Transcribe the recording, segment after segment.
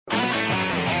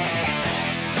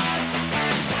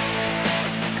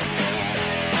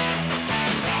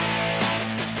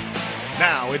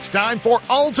It's time for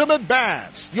Ultimate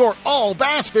Bass, your all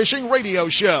bass fishing radio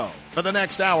show. For the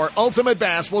next hour, Ultimate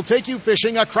Bass will take you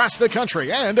fishing across the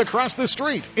country and across the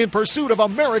street in pursuit of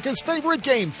America's favorite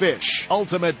game fish.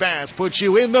 Ultimate Bass puts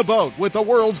you in the boat with the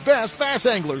world's best bass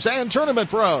anglers and tournament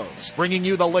pros, bringing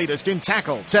you the latest in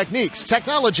tackle, techniques,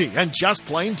 technology, and just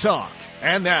plain talk.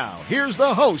 And now, here's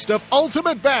the host of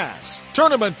Ultimate Bass,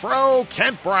 Tournament Pro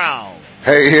Kent Brown.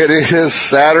 Hey, it is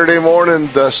Saturday morning,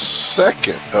 the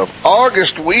 2nd of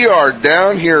August. We are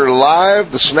down here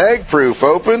live, the Snag Proof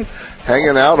Open,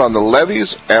 hanging out on the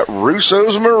levees at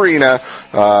Russo's Marina,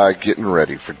 getting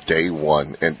ready for day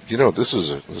one. And you know, this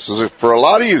is for a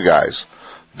lot of you guys,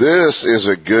 this is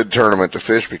a good tournament to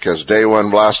fish because day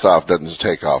one blast off doesn't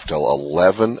take off till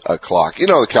 11 o'clock. You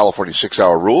know the California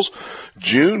 6-hour rules.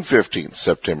 June 15th,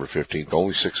 September 15th,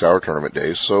 only 6-hour tournament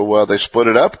days. So, they split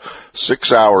it up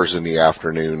 6 hours in the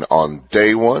afternoon on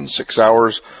day one, 6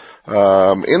 hours,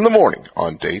 in the morning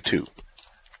on day two.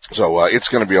 So, it's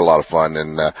going to be a lot of fun,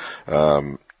 and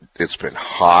it's been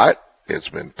hot. It's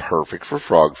been perfect for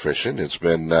frog fishing. It's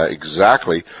been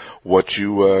exactly what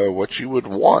you would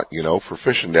want, you know, for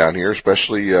fishing down here,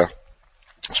 especially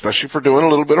for doing a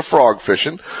little bit of frog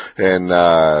fishing and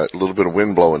a little bit of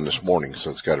wind blowing this morning. So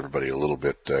it's got everybody a little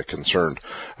bit concerned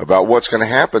about what's going to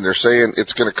happen. They're saying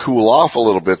it's going to cool off a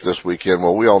little bit this weekend.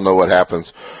 Well, we all know what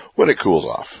happens when it cools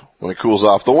off. When it cools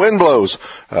off, the wind blows.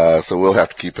 So we'll have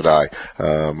to keep an eye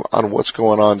on what's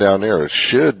going on down there. It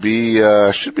should be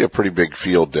a pretty big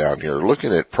field down here.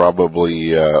 Looking at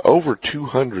probably over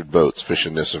 200 boats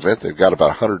fishing this event. They've got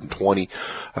about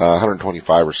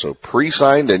 125 or so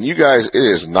pre-signed. And you guys, it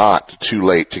is not too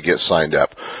late to get signed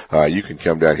up. You can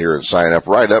come down here and sign up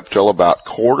right up till about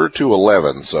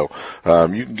 10:45. So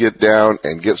you can get down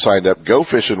and get signed up. Go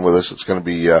fishing with us. It's going to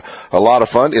be a lot of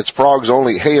fun. It's frogs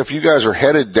only. Hey, if you guys are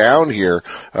headed down here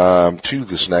to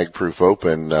the Snag Proof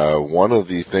Open, one of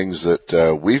the things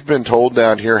that we've been told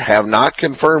down here, have not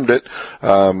confirmed it,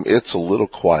 it's a little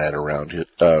quiet around here,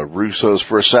 Russo's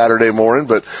for a Saturday morning,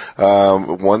 but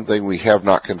one thing we have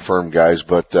not confirmed, guys,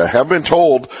 but have been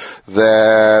told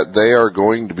that they are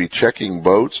going to be checking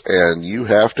boats, and you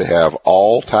have to have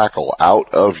all tackle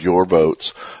out of your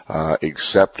boats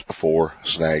except for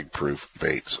Snag Proof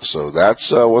baits. So that's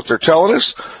what they're telling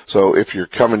us. So if you're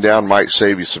coming down, might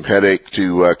save you some headache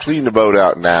to clean the boat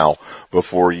out now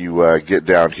before you get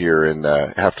down here and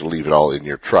have to leave it all in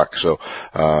your truck. So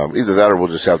either that or we'll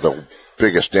just have the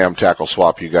biggest damn tackle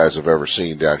swap you guys have ever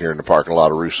seen down here in the parking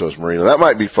lot of Russo's Marina. That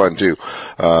might be fun too.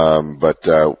 But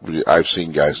I've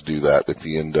seen guys do that at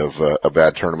the end of a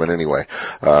bad tournament anyway.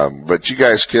 But you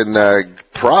guys can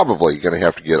probably going to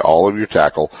have to get all of your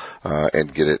tackle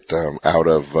and get it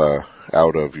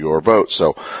out of your boat.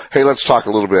 So, hey, let's talk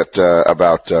a little bit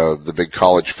about the big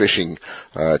college fishing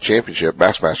championship,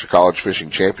 Bassmaster College Fishing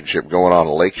Championship going on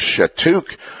in Lake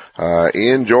Chatuque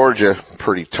in Georgia.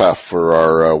 Pretty tough for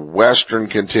our western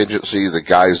contingency, the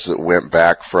guys that went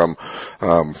back from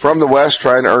the west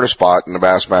trying to earn a spot in the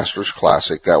Bassmasters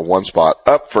Classic. That one spot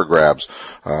up for grabs.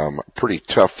 Pretty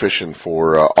tough fishing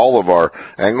for all of our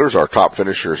anglers, our top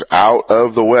finishers out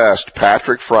of the west.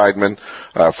 Patrick Friedman,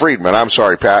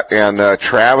 Pat, and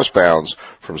Travis Bounds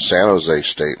from San Jose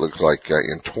State looks like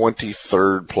in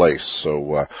 23rd place.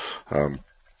 So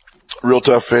real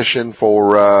tough fishing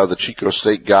for the Chico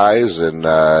State guys and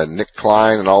Nick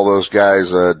Klein and all those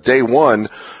guys. Day one,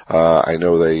 I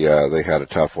know they had a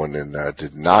tough one and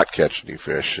did not catch any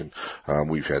fish, and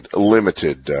we've had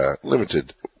limited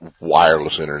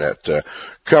wireless internet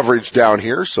coverage down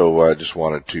here, so I just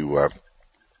wanted to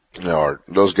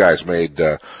those guys made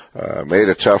a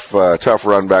tough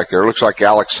run back there. It looks like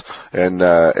Alex and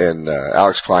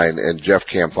Alex Klein and Jeff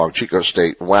Camthong, Chico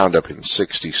State, wound up in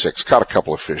 66. Caught a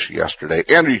couple of fish yesterday.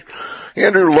 Andrew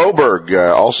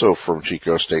Loberg, also from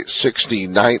Chico State,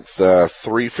 69th,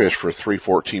 3 fish for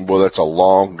 314. Boy, that's a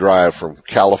long drive from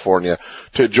California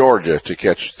to Georgia to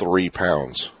catch 3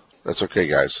 pounds. That's okay,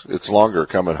 guys. It's longer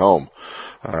coming home.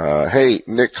 Hey,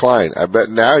 Nick Klein, I bet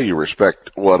now you respect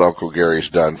what Uncle Gary's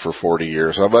done for 40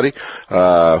 years, huh, buddy?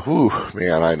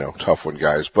 Man, I know. Tough one,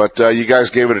 guys. But, you guys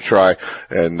gave it a try,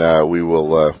 and, we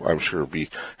will, I'm sure be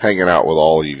hanging out with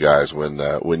all of you guys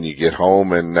when you get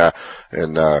home, and,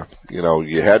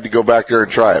 you had to go back there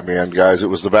and try it, man, guys. It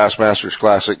was the Bassmasters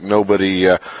Classic. Nobody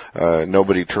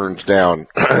turns down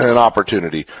an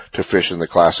opportunity to fish in the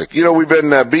Classic. You know, we've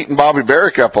been, beating Bobby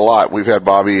Barrick up a lot. We've had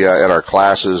Bobby, at our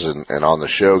classes and on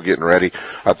the show getting ready.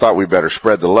 I thought we better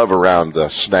spread the love around the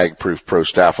Snag Proof Pro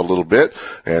staff a little bit,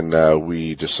 and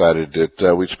we decided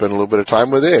that we'd spend a little bit of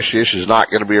time with Ish. Ish is not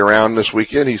going to be around this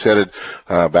weekend. He's headed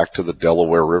back to the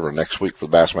Delaware River next week for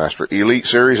the Bassmaster Elite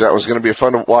Series. That was going to be a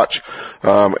fun to watch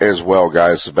as well,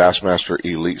 guys. The Bassmaster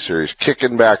Elite Series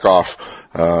kicking back off.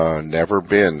 Never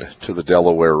been to the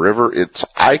Delaware River. It's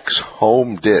Ike's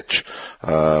home ditch.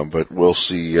 But we'll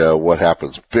see, what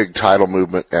happens. Big tidal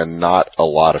movement and not a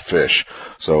lot of fish.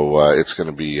 So, it's going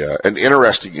to be, an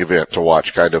interesting event to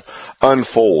watch kind of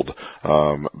unfold,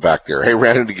 back there. Hey,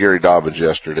 ran into Gary Dobbins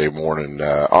yesterday morning,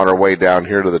 on our way down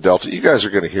here to the Delta. You guys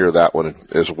are going to hear that one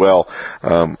as well.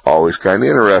 Always kind of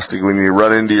interesting when you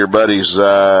run into your buddies,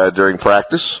 during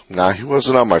practice. Nah, he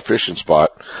wasn't on my fishing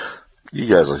spot. You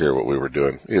guys will hear what we were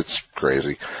doing. It's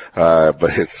crazy.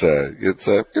 But it's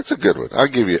a good one.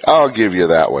 I'll give you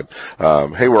that one.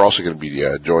 Hey, we're also going to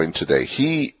be, joined today.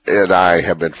 He and I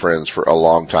have been friends for a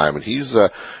long time, and he's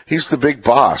the big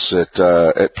boss at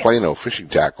Plano Fishing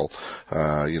Tackle.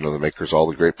 The makers of all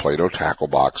the great Plano tackle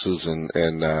boxes, and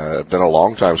been a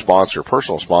long-time sponsor,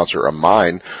 personal sponsor of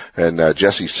mine, and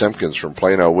Jesse Simpkins from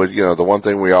Plano. The one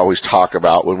thing we always talk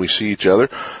about when we see each other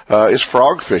is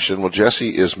frog fishing. Well,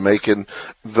 Jesse is making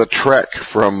the trek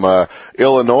from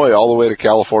Illinois all the way to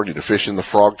California to fish in the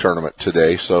frog tournament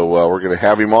today. So we're going to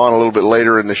have him on a little bit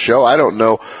later in the show. I don't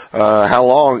know how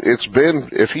long it's been,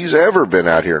 if he's ever been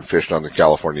out here and fished on the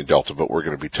California Delta, but we're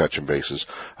going to be touching bases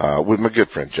with my good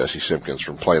friend Jesse Simpkins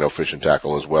from Plano Fish and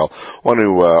Tackle as well. Want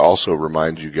to also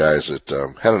remind you guys that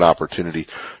had an opportunity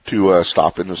to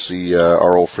stop in to see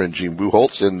our old friend Gene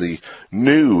Buchholz in the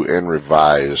new and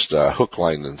revised hook,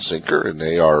 line, and sinker, and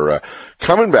they are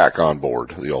coming back on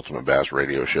board the Ultimate Bass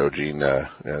Radio Show. Gene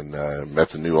met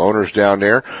the new owners down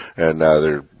there, and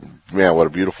they're, man, what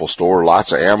a beautiful store.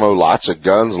 Lots of ammo, lots of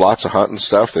guns, lots of hunting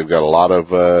stuff. They've got a lot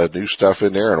of new stuff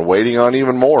in there and waiting on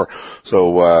even more.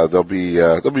 So they'll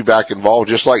be back involved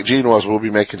just like Gene was. We'll be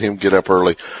making him get up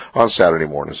early on Saturday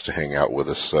mornings to hang out with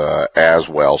us as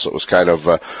well. So it was kind of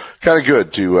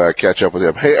good to catch up with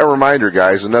him. Hey, a reminder,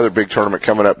 guys, another big tournament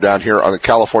coming up down here on the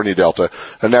California Delta,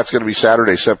 and that's going to be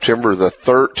Saturday, September the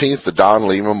 13th, the Don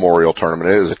Lee Memorial Tournament.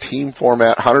 It is a team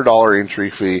format, $100 entry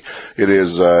fee. It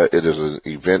is an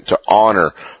event to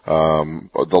honor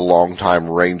the longtime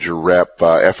Ranger rep,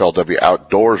 FLW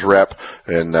Outdoors rep,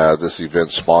 and this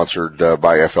event sponsored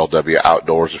by FLW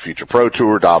Outdoors, the Future Pro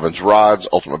Tour, Dobbins Rods,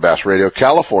 Ultimate Bass Radio,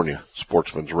 California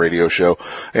Sportsman's Radio Show,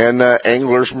 and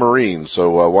Anglers Marine.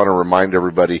 So I want to remind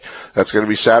everybody that's going to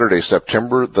be Saturday,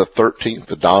 September the 13th,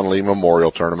 the Don Lee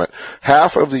Memorial Tournament.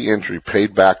 Half of the entry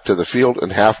paid back to the field,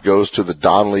 and half goes to the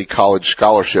Don Lee College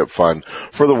Scholarship Fund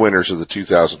for the winners of the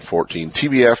 2014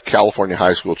 TBF California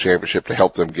High School Championship to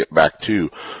help them get back to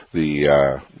the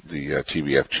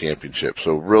TBF Championship.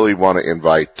 So really want to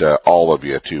invite all of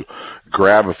you to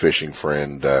grab a fishing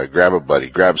friend, grab a buddy,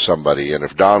 grab somebody, and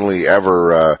if Don Lee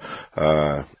ever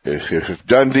if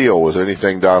Done Deal was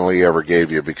anything Don Lee ever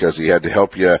gave you because he had to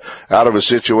help you out of a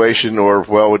situation, or,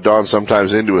 well, with Don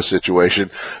sometimes into a situation,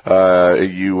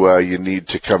 you need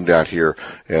to come down here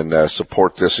and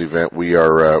support this event.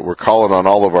 We're calling on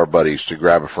all of our buddies to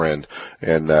grab a friend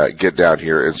and get down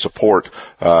here and support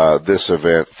this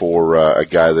event for a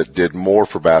guy that did more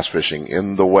for bass fishing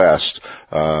in the West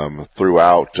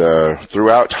throughout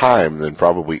time than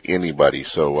probably anybody.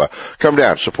 So come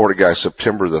down, support a guy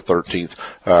September the 13th,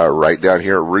 right down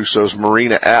here at Russo's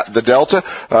Marina at the Delta.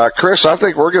 Chris, I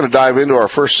think we're going to dive into our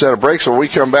first set of breaks. When we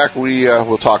come back,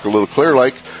 we'll talk a little Clear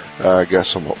Lake. Got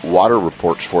some water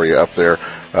reports for you up there.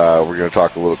 We're going to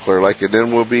talk a little Clear Lake, and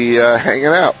then we'll be hanging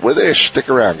out with Ish. Stick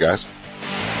around, guys.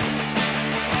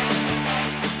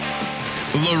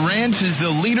 Lowrance is the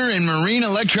leader in marine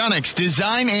electronics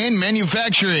design and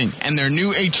manufacturing, and their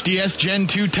new HDS Gen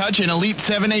 2 Touch and Elite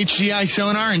 7 HDI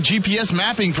sonar and GPS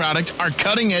mapping product are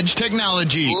cutting-edge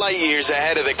technology, light years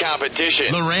ahead of the competition.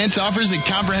 Lowrance offers a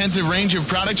comprehensive range of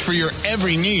products for your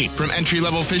every need, from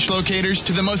entry-level fish locators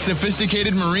to the most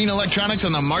sophisticated marine electronics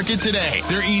on the market today.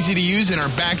 They're easy to use and are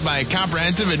backed by a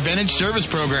comprehensive Advantage service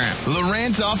program.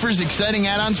 Lowrance offers exciting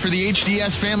add-ons for the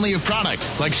HDS family of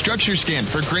products, like Structure Scan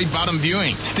for great bottom viewing.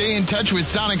 Stay in touch with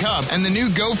Sonic Hub and the new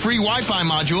Go Free Wi-Fi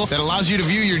module that allows you to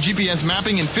view your GPS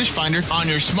mapping and fish finder on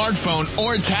your smartphone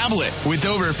or tablet. With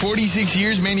over 46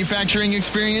 years manufacturing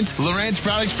experience, Lowrance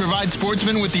products provide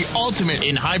sportsmen with the ultimate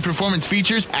in high-performance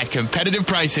features at competitive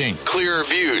pricing. Clearer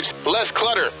views, less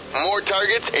clutter, more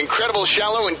targets, incredible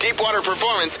shallow and deep water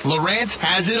performance. Lowrance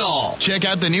has it all. Check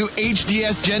out the new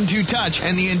HDS Gen 2 Touch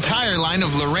and the entire line of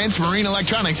Lowrance Marine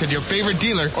Electronics at your favorite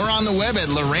dealer or on the web at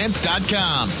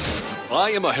Lowrance.com.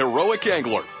 I am a heroic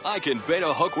angler, I can bait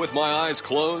a hook with my eyes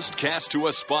closed, cast to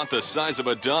a spot the size of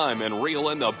a dime, and reel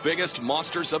in the biggest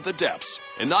monsters of the depths.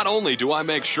 And not only do I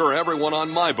make sure everyone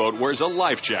on my boat wears a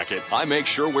life jacket, I make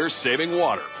sure we're saving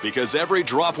water, because every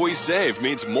drop we save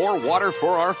means more water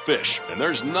for our fish. And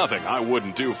there's nothing I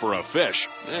wouldn't do for a fish,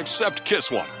 except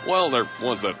kiss one. Well, there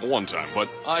was that one time, but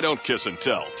I don't kiss and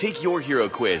tell. Take your hero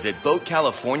quiz at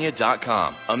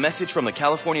BoatCalifornia.com. A message from the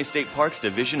California State Parks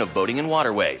Division of Boating and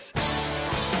Waterways.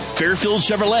 Fairfield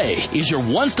Chevrolet is your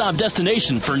one-stop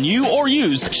destination for new or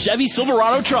used Chevy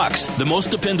Silverado trucks. The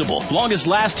most dependable,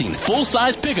 longest-lasting,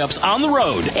 full-size pickups on the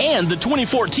road, and the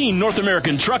 2014 North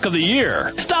American Truck of the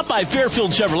Year. Stop by Fairfield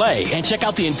Chevrolet and check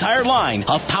out the entire line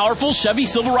of powerful Chevy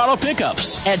Silverado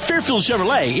pickups. At Fairfield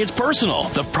Chevrolet, it's personal.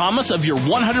 The promise of your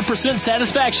 100%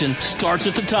 satisfaction starts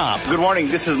at the top. Good morning.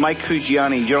 This is Mike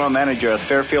Cugiani, General Manager at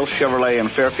Fairfield Chevrolet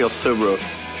and Fairfield Subaru.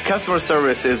 Customer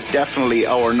service is definitely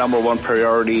our number one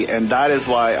priority, and that is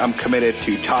why I'm committed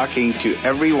to talking to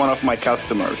every one of my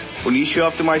customers. When you show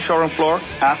up to my showroom floor,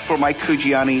 ask for Mike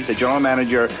Cugiani, the General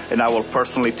Manager, and I will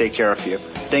personally take care of you.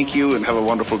 Thank you and have a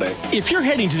wonderful day. If you're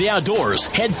heading to the outdoors,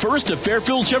 head first to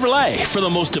Fairfield Chevrolet for the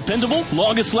most dependable,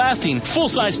 longest-lasting,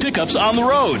 full-size pickups on the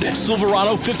road.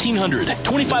 Silverado 1500,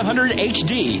 2500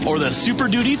 HD, or the Super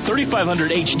Duty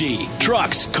 3500 HD.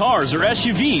 Trucks, cars, or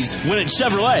SUVs, when it's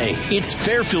Chevrolet, it's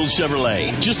Fairfield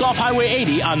Chevrolet, just off Highway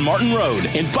 80 on Martin Road.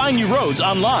 And find new roads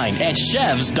online at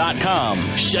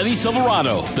chevs.com. Chevy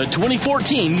Silverado, the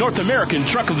 2014 North American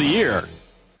Truck of the Year.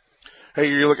 Hey,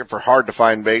 you're looking for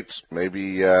hard-to-find baits,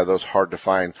 maybe those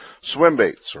hard-to-find swim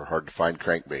baits or hard-to-find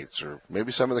crankbaits, or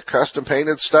maybe some of the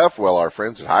custom-painted stuff. Well, our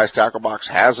friends at Highest Tackle Box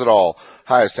has it all.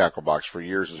 Highest Tackle Box for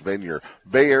years has been your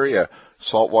Bay Area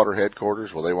saltwater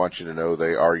headquarters. Well, they want you to know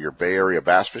they are your Bay Area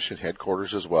bass fishing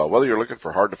headquarters as well. Whether you're looking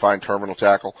for hard-to-find terminal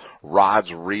tackle,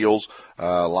 rods, reels,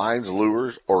 lines,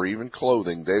 lures, or even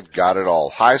clothing, they've got it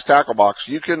all. Highest Tackle Box,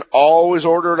 you can always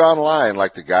order it online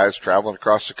like the guys traveling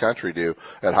across the country do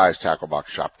at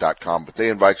highesttackleboxshop.com. But they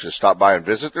invite you to stop by and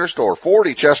visit their store,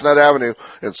 40 Chestnut Avenue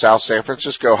in South San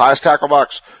Francisco. Highest Tackle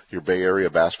Box, your Bay Area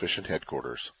bass fishing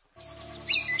headquarters.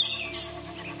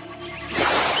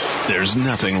 There's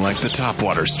nothing like the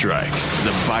topwater strike.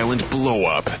 The violent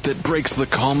blow-up that breaks the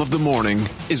calm of the morning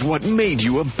is what made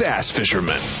you a bass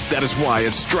fisherman. That is why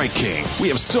at Strike King, we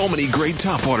have so many great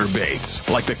topwater baits,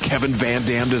 like the Kevin Van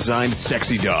Dam designed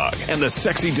Sexy Dog and the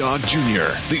Sexy Dog Junior,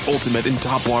 the ultimate in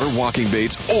topwater walking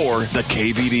baits, or the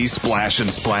KVD Splash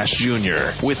and Splash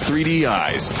Junior, with 3D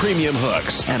eyes, premium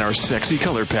hooks, and our sexy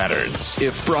color patterns.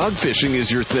 If frog fishing is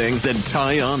your thing, then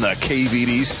tie on the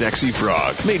KVD Sexy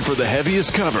Frog, made for the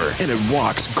heaviest cover, and it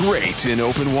walks great in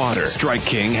open water. Strike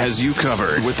King has you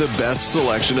covered with the best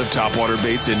selection of topwater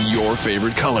baits in your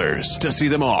favorite colors. To see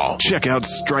them all, check out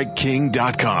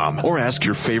StrikeKing.com or ask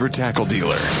your favorite tackle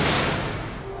dealer.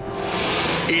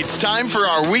 It's time for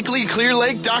our weekly Clear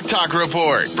Lake Dock Talk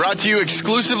Report, brought to you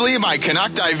exclusively by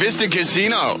Canocti Vista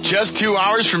Casino, just 2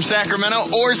 hours from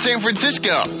Sacramento or San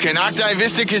Francisco. Canocti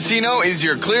Vista Casino is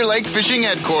your Clear Lake fishing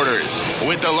headquarters.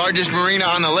 With the largest marina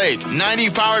on the lake, 90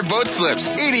 powered boat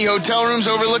slips, 80 hotel rooms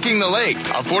overlooking the lake,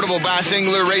 affordable bass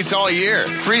angler rates all year,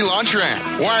 free launch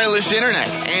ramp, wireless internet,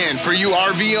 and for you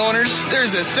RV owners,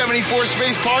 there's a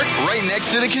 74-space park right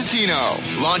next to the casino.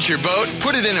 Launch your boat,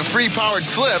 put it in a free powered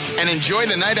slip, and enjoy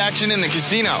the night action in the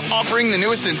casino, offering the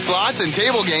newest in slots and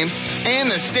table games, and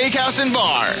the steakhouse and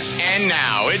bar. And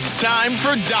now it's time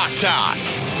for Dock Talk.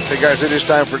 Hey guys, it is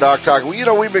time for Dock Talk.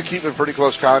 Well, we've been keeping pretty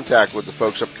close contact with the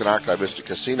folks up at Canocti Vista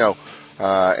Casino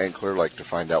and Clear Lake to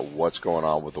find out what's going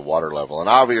on with the water level. And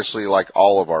obviously, like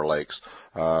all of our lakes,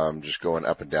 just going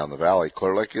up and down the valley,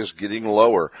 Clear Lake is getting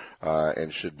lower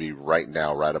and should be right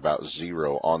now right about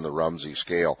 0 on the Rumsey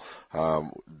scale.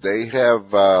 They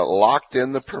have locked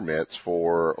in the permits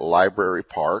for Library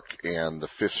Park and the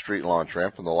 5th Street launch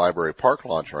ramp and the Library Park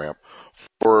launch ramp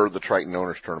for the Triton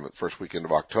Owners Tournament first weekend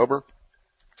of October,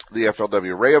 the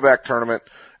FLW Rayovac Tournament,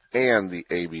 and the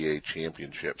ABA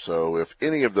Championship. So if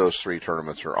any of those 3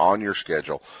 tournaments are on your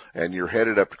schedule and you're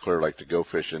headed up to Clear Lake to go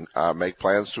fishing, make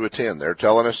plans to attend. They're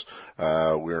telling us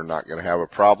we're not going to have a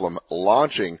problem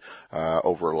launching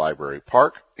over Library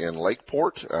Park in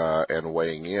Lakeport and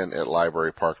weighing in at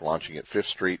Library Park, launching at 5th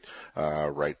Street,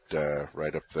 right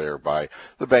up there by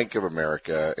the Bank of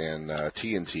America and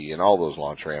TNT and all those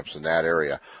launch ramps in that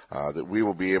area. That we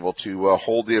will be able to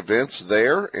hold the events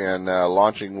there, and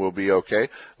launching will be okay.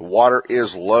 Water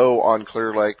is low on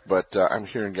Clear Lake, but I'm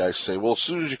hearing guys say, well, as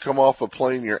soon as you come off a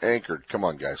plane, you're anchored. Come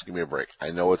on, guys, give me a break.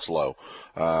 I know it's low,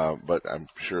 but I'm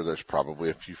sure there's probably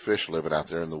a few fish living out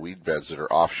there in the weed beds that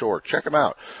are offshore. Check them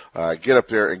out. Get up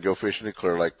there and go fishing in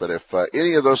Clear Lake. But if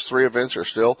any of those 3 events are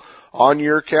still on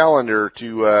your calendar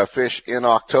to fish in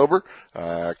October,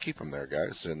 keep them there,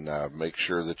 guys, and make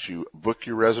sure that you book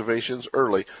your reservations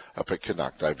early up at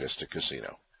Canocti Vista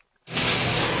Casino.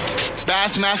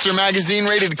 Bassmaster Magazine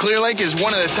rated Clear Lake as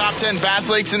one of the top 10 bass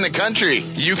lakes in the country.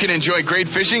 You can enjoy great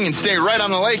fishing and stay right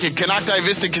on the lake at Canocti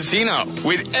Vista Casino.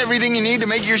 With everything you need to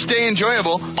make your stay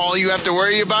enjoyable, all you have to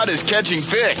worry about is catching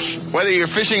fish. Whether you're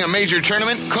fishing a major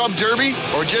tournament, club derby,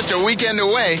 or just a weekend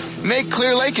away, make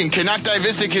Clear Lake and Canocti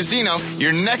Vista Casino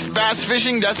your next bass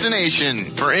fishing destination.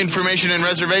 For information and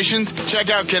reservations, check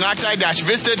out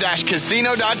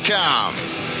canocti-vista-casino.com.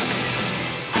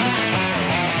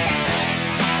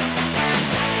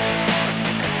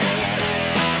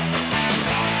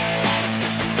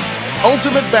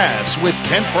 Ultimate Bass with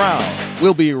Kent Brown.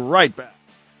 We'll be right back.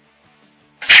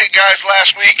 Hey guys,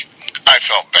 last week I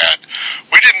felt bad.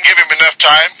 We didn't give him enough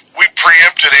time. We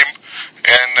preempted him,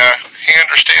 and he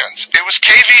understands. It was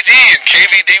KVD, and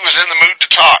KVD was in the mood to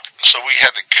talk, so we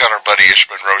had to cut our buddy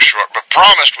Ishman Rose short, but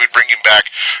promised we'd bring him back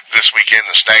this weekend,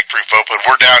 the Snag Proof Open.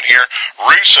 We're down here,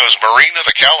 Russo's Marina,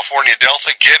 the California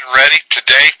Delta, getting ready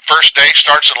today. First day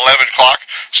starts at 11 o'clock.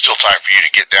 Still time for you to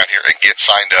get down here and get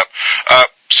signed up.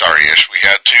 Sorry, Ish, we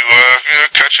had to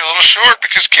cut you a little short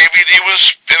because KVD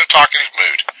was in a talkative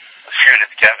mood. Shoot,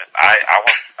 it's Kevin. I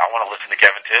want to listen to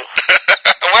Kevin too.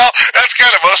 Well, that's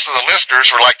kind of most of the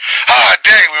listeners were like,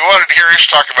 dang, we wanted to hear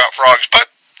Ish talk about frogs, but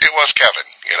it was Kevin,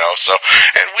 so,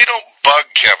 and we don't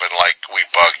bug Kevin like we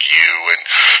bug you and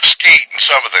Skeet and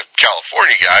some of the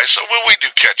California guys, so when we do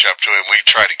catch up to him, we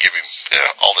try to give him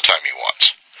all the time he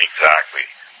wants. Exactly.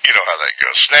 You know how that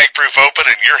goes. Snag Proof Open,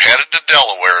 and you're headed to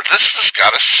Delaware. This has got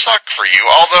to suck for you.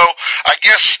 Although, I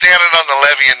guess standing on the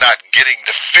levee and not getting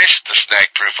to fish the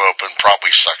Snag Proof Open probably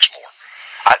sucks more.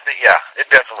 I think, yeah, it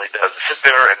definitely does. Sit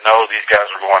there and know these guys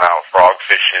are going out frog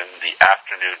fishing, the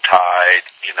afternoon tide,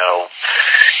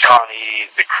 Connie,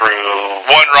 the crew.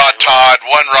 One rod Todd,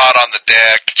 one rod on the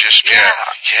deck, just, yeah.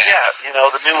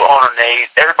 The new owner, Nate,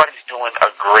 everybody's doing a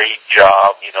great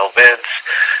job. Vince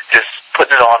just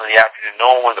putting it on in the afternoon,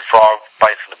 knowing when the frog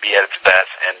bite's going to be at its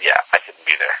best, and yeah, I couldn't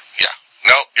be there. Yeah.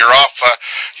 No, you're off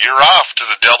to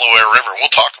the Delaware River. We'll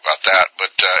talk about that,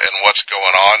 but and what's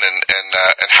going on and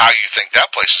how you think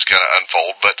that place is going to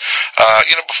unfold. But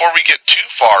before we get too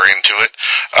far into it,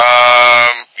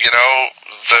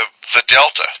 the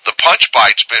Delta, the punch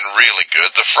bite's been really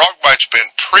good. The frog bite's been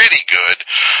pretty good.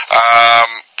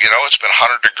 It's been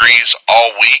 100 degrees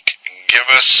all week. Give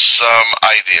us some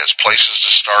ideas, places to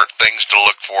start, things to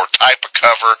look for, type of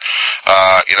cover.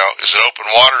 Is it open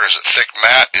water? Is it thick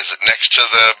mat? Is it next to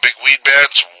the big weed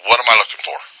beds? What am I looking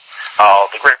for? Oh,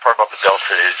 the great part about the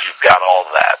Delta is you've got all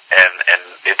of that, and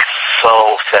it's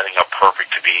so setting up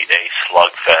perfect to be a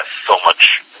slugfest. So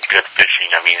much good fishing.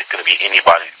 I mean, it's going to be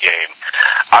anybody's game.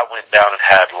 I went down and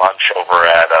had lunch over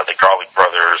at the Garlic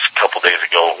Brothers a couple days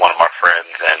ago with one of my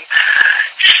friends, and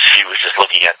she was just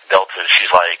looking at the Delta, and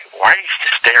she's like, why are you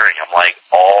just staring? I'm like,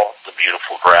 all the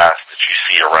beautiful grass that you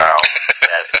see around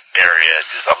that area.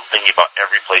 I'm thinking about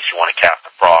every place you want to cast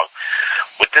a frog.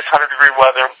 With this 100-degree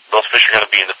weather, those fish are going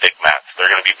to be in the thick mats. They're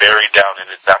going to be buried down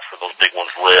in it. That's where those big ones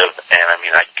live. And,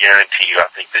 I guarantee you, I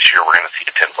think this year we're going to see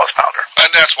a 10-plus pounder. And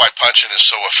that's why punching is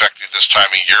so effective this time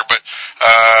of year. But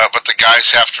the guys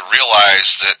have to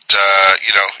realize that,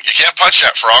 you can't punch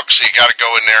that frog, so you got to go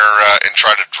in there and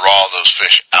try to draw those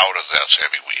fish out of those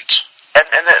heavy weeds. And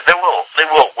they will. They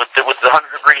will. With the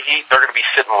 100-degree heat, they're going to be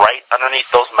sitting right underneath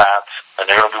those mats, and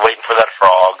they're going to be waiting for that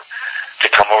frog to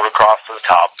come over across to the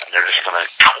top, and they're just going to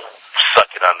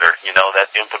suck it under. That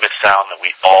infamous sound that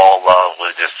we all love, where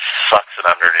it just sucks it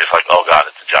under, and it's like, oh God,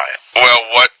 it's a giant. Well,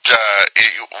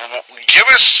 give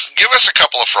us a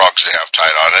couple of frogs to have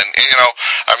tied on, and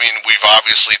we've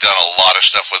obviously done a lot of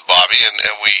stuff with Bobby, and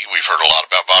we've heard a lot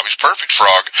about Bobby's Perfect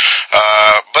Frog,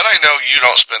 but I know you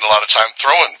don't spend a lot of time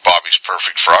throwing Bobby's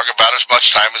Perfect Frog, about as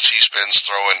much time as he spends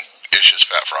throwing Ish's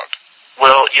Fat Frog.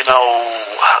 Well,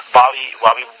 Bobby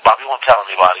won't tell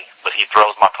anybody, but he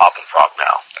throws my popping frog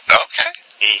now. Okay.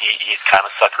 He's kind of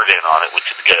suckered in on it, which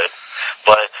is good.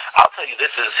 But I'll tell you,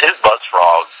 his buzz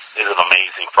frog is an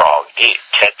amazing frog. It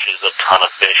catches a ton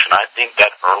of fish, and I think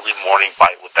that early morning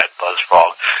bite with that buzz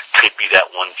frog could be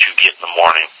that one that you get in the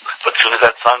morning. But as soon as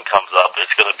that sun comes up,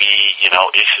 it's going to be,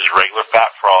 Ish's regular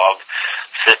fat frog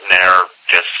sitting there,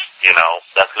 just,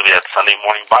 that's going to be that Sunday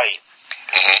morning bite.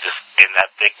 Mm-hmm. Just in that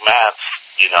thick mat,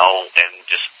 and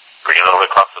just bring it over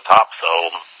across the top. So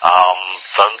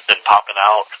sun's been popping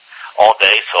out all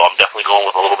day, so I'm definitely going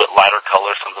with a little bit lighter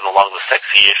color, something along the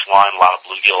sexy-ish line, a lot of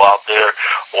bluegill out there,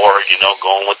 or,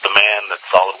 going with the man, that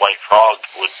solid white frog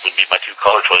would be my two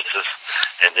color choices.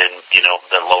 And then,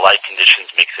 the low light conditions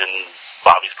mix in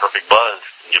Bobby's Perfect Buzz,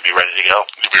 and you'll be ready to go.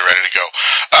 You'll be ready to go.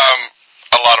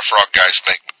 A lot of frog guys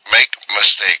make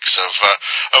mistakes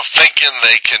of thinking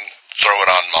they can throw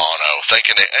it on mono,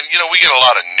 and we get a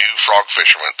lot of new frog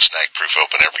fishermen at Snag Proof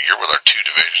Open every year with our two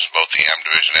divisions, both the AM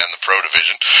division and the pro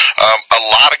division. A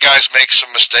lot of guys make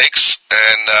some mistakes,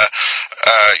 and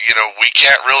we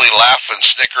can't really laugh and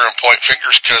snicker and point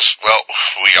fingers because, well,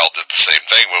 we all did the same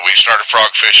thing when we started frog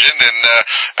fishing, and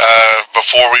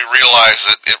before we realized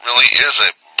that it really is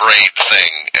a braid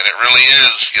thing, and it really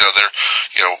is,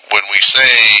 when we say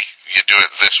you do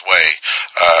it this way,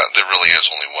 there really is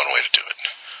only one way to do it.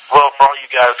 Well, for all you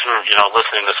guys who are,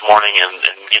 listening this morning and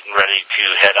getting ready to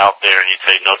head out there and you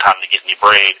say no time to get any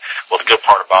braid, well, the good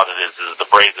part about it is the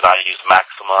braid that I use,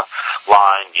 Maxima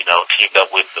line, teamed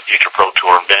up with the Future Pro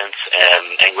Tour events and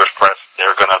Anglers Press,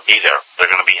 they're going to be there.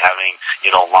 They're going to be having,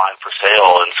 line for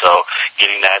sale. And so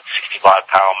getting that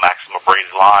 65-pound Maxima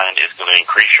braided line is going to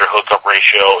increase your hookup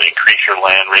ratio, increase your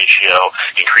land ratio,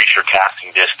 increase your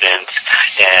casting distance.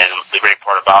 And the great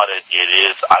part about it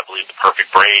is, I believe, the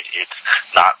perfect braid. It's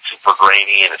not super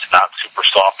grainy and it's not super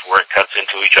soft where it cuts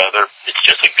into each other. It's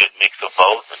just a good mix of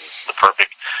both and the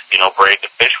perfect, braid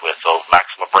to fish with. So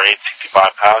Maxima braid,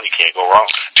 65-pound, you can't go wrong.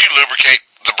 Do you lubricate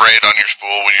the braid on your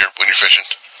spool when you're fishing?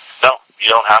 No, you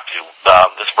don't have to.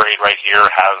 This braid right here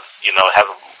has, has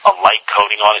a light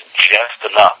coating on it, just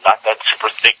enough. Not that super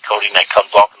thick coating that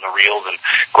comes off in the reels and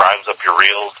grinds up your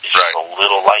reels. It's just a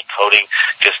little light coating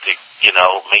just to,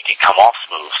 make it come off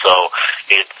smooth. So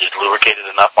it's lubricated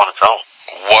enough on its own.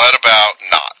 What about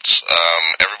knots?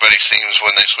 Everybody seems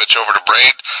when they switch over to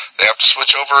braid, they have to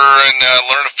switch over and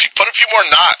put a few more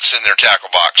knots in their tackle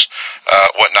box.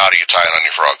 What knot are you tying on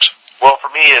your frogs? Well,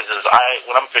 for me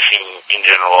when I'm fishing in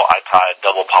general, I tie a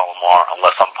double Palomar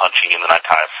unless I'm punching, and then I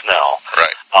tie a Snell.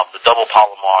 Right. The double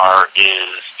Palomar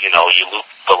is, you loop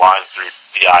the line through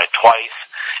the eye twice,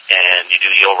 and you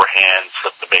do the overhand,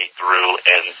 slip the bait through,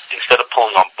 and instead of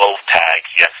pulling on both tags,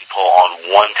 you actually pull on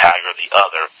one tag or the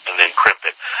other, and then crimp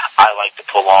it. I like to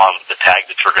pull on the tag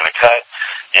that you're going to cut,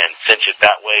 and cinch it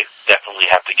that way. Definitely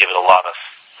have to give it a lot of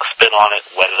spin on it,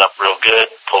 wet it up real good,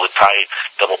 pull it tight.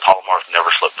 Double Palomar's never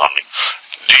slipped on me.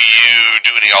 Do you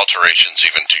do any alterations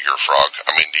even to your frog?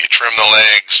 I mean, do you trim the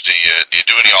legs? Do you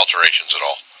do any alterations at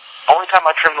all? Only time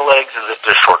I trim the legs is if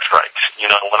they're short strikes.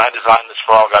 When I designed this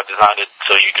frog, I designed it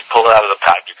so you could pull it out of the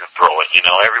package and throw it.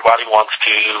 Everybody wants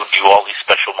to do all these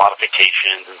special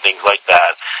modifications and things like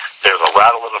that. There's a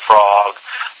rattle in the frog,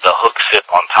 the hooks sit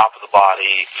on top of the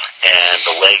body, and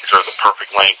the legs are the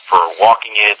perfect length for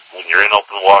walking it when you're in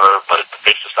open water, but if the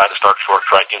fish decide to start short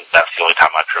striking, that's the only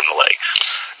time I trim the legs.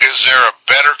 Is there a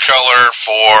better color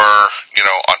for,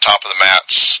 on top of the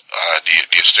mats? Do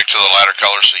you stick to the lighter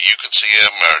color so you can see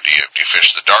them, or do you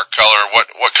fish the dark color?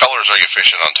 What colors are you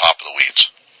fishing on top of the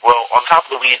weeds? Well, on top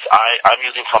of the weeds, I'm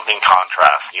using something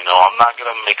contrast. I'm not going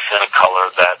to mix in a color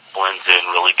that blends in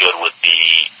really good with the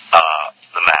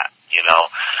mat.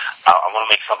 I want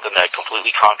to make something that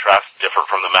completely contrasts different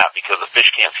from the mat because the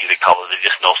fish can't see the color. They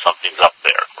just know something's up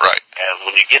there. Right. And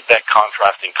when you get that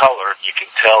contrasting color, you can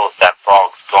tell if that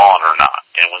frog's gone or not.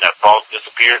 And when that frog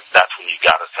disappears, that's when you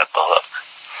got to set the hook.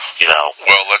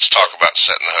 Well, let's talk about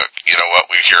setting the hook. You know what?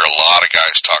 We hear a lot of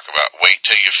guys talk about wait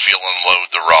till you feel and load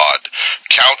the rod.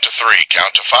 Count to 3,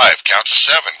 count to 5, count to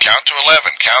 7, count to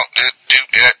 11, count to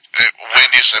when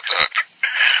do you set the hook?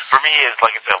 For me, it's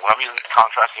like I said, when I'm using the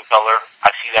contrasting color, I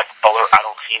see that color, I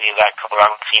don't see any of that color, I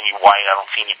don't see any white, I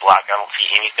don't see any black, I don't see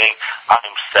anything.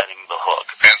 I'm setting the hook.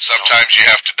 And sometimes you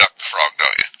have to duck the frog,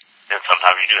 don't you? And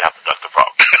sometimes you do have to duck the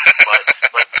frog.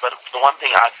 but the one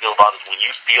thing I feel about is when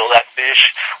you feel that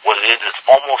fish, what it is, it's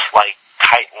almost like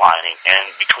tight lining, and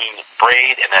between the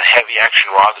braid and that heavy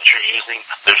action rod that you're using,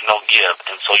 there's no give,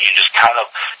 and so you just kind of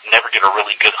never get a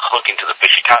really good hook into the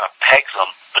fish. It kind of pegs them,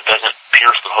 but doesn't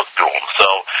pierce the hook through them. So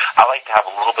I like to have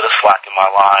a little bit of slack in my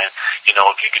line.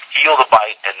 If you could feel the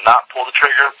bite and not pull the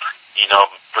trigger,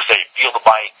 per se, feel the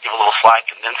bite, give a little slack,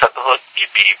 and then set the hook,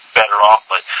 you'd be better off.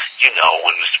 But,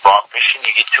 when it's frog fishing,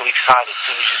 you get too excited. As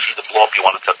soon as you see the blow up, you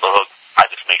want to set the hook. I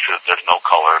just make sure that there's no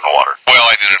color in the water. Well,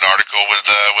 I did an article with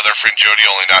our friend Jody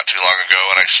only not too long ago,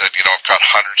 and I said, I've caught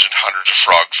hundreds and hundreds of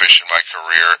frog fish in my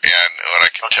career, and what I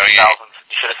can tell you... Thousands.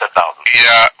 You should have said thousands.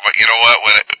 Yeah, but you know what?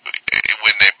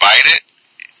 When they bite it,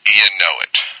 you know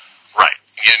it. Right.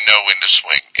 You know when to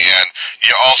swing, and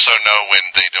you also know when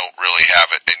they don't really have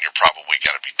it, and you're probably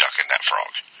going to be ducking that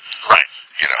frog. Right.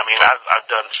 You know, I mean, I've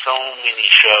done so many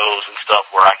shows and stuff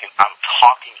where I'm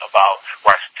talking about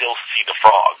where I still see the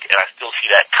frog and I still see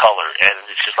that color, and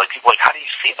it's just like people are like, how do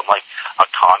you see them? Like a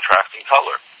contrasting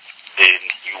color. Then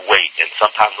you wait, and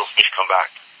sometimes those fish come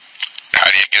back. How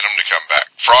do you get them to come back?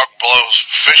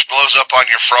 Fish blows up on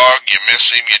your frog, you miss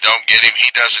him, you don't get him, he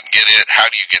doesn't get it. How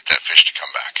do you get that fish to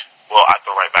come back? Well, I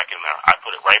throw right back in there. I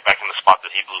put it right back in the spot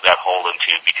that he blew that hole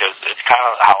into, because it's kind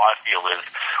of how I feel is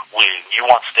when you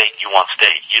want steak, you want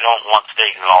steak. You don't want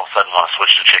steak and then all of a sudden want to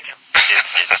switch to chicken.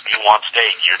 If you want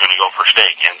steak, you're going to go for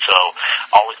steak. And so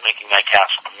always making that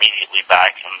cast immediately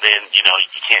back. And then, you know,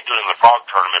 you can't do it in the frog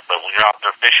tournament, but when you're out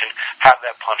there fishing, have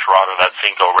that punch rod or that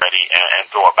Cinco ready and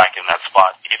throw it back in that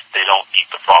spot if they don't eat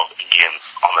the frog again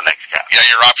on the next cast. Yeah,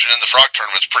 your option in the frog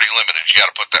tournament's pretty limited. You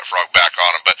got to put that frog back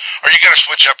on him. But are you going to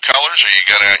switch up colors, or are you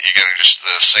going to just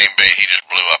the same bait he just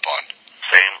blew up on?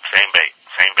 Same bait.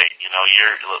 You know,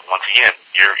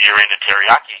 you're into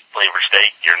teriyaki flavor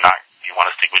steak. You want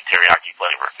to stick with teriyaki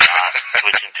flavor, not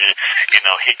switching to, you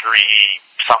know, hickory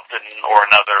something or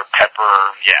another, pepper.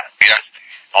 Yeah.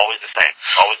 Always the same.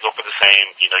 Always go for the same.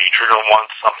 You know, you trigger them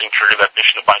once, something trigger that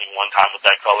fish into biting one time with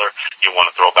that color. You want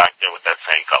to throw back there with that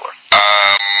same color.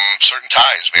 Certain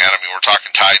tides, man. I mean, we're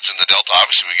talking tides in the Delta.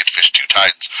 Obviously, we get to fish two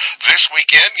tides this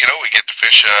weekend. You know, we get to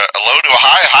fish a low to a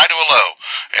high to a low.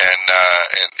 And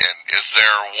is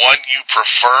there one you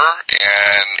prefer?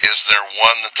 And is there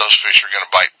one that those fish are going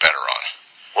to bite better on?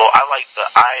 Well,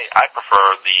 I prefer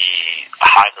the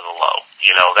high to the low.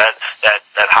 You know, that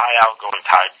high outgoing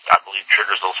tide, I believe,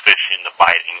 triggers those fish into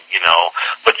biting, you know.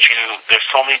 But there's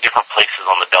so many different places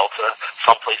on the Delta.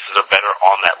 Some places are better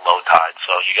on that low tide.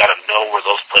 So you gotta know where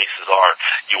those places are.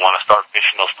 You wanna start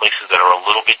fishing those places that are a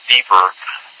little bit deeper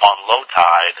on low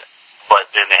tide,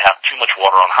 but then they have too much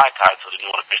water on high tide, so then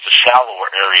you wanna fish the shallower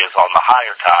areas on the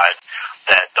higher tide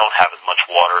that don't have as much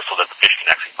water so that the fish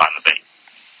can actually find the bait.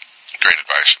 Great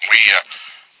advice.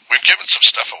 We've given some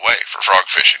stuff away for frog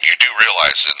fishing. You do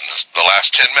realize in the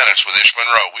last 10 minutes with Ish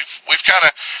Monroe, we've kind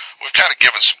of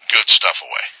given some good stuff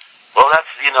away. Well,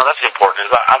 that's important.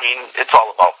 I mean, it's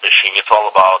all about fishing. It's all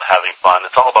about having fun.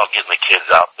 It's all about getting the kids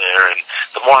out there. And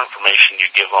the more information you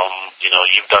give them, you know,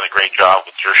 you've done a great job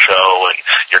with your show and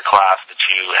your class that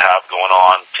you have going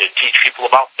on to teach people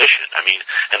about fishing. I mean,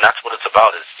 and that's what it's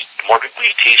about. Is the more people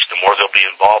you teach, the more they'll be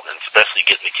involved, and especially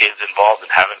getting the kids involved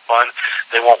and having fun.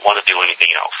 They won't want to do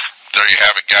anything else. There you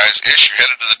have it, guys. Ish, you're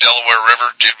headed to the Delaware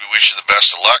River. Did we wish you the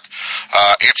best of luck?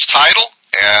 It's tidal.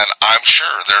 And I'm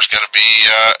sure there's going to be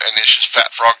an Ish's fat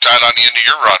frog tied on the end of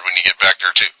your rod when you get back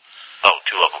there, too. Oh,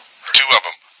 two of them.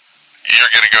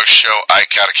 You're going to go show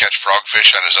Ike how to catch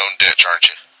frogfish on his own ditch, aren't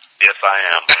you? Yes, I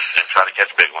am. And try to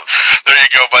catch big ones. There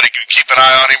you go, buddy. Keep an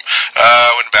eye on him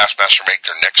when Bassmaster make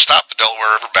their next stop, the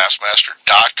Delaware River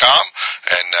Bassmaster.com.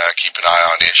 And keep an eye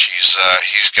on Ish.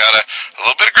 He's got a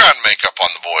little bit of ground to make up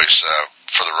on the boys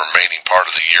for the remaining part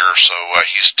of the year, so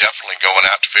he's definitely going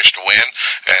out to fish to win,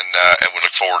 and we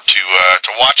look forward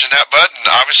to watching that, bud, and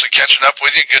obviously catching up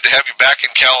with you. Good to have you back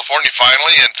in California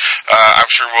finally, and I'm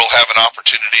sure we'll have an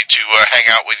opportunity to hang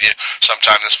out with you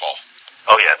sometime this fall.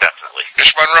 Oh, yeah, definitely.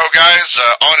 Ish Monroe, guys,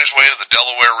 on his way to the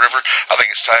Delaware River. I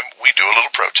think it's time we do a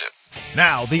little pro tip.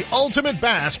 Now, the Ultimate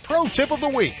Bass Pro Tip of the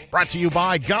Week, brought to you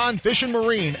by Gone Fishing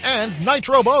Marine and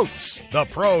Nitro Boats. The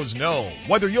pros know,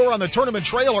 whether you're on the tournament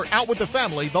trail or out with the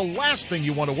family, the last thing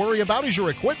you want to worry about is your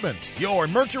equipment. Your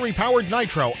Mercury-powered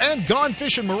Nitro and Gone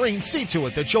Fishing Marine see to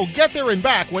it that you'll get there and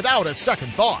back without a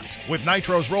second thought. With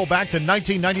Nitros roll back to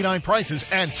 $19.99 prices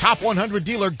and top 100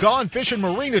 dealer Gone Fishing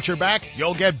Marine at your back,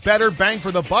 you'll get better bang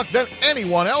for the buck than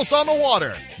anyone else on the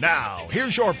water. Now,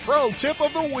 here's your Pro Tip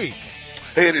of the Week.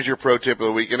 Hey, it is your pro tip of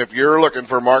the week, and if you're looking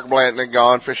for Mark Blanton and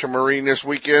Gone Fishing Marine this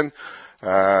weekend,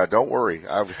 don't worry.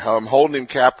 I'm holding him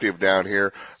captive down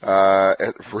here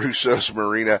at Russo's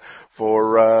Marina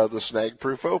for the Snag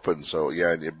Proof Open. So,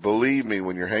 yeah, believe me,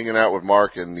 when you're hanging out with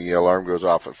Mark and the alarm goes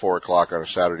off at 4 o'clock on a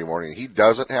Saturday morning, he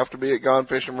doesn't have to be at Gone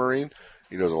Fishing Marine.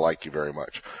 He doesn't like you very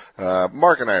much.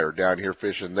 Mark and I are down here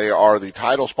fishing. They are the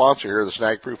title sponsor here of the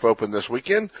Snag Proof Open this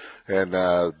weekend,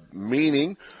 and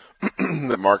meaning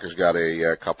that Mark has got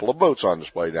a couple of boats on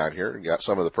display down here. And got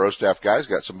some of the pro staff guys,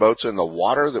 got some boats in the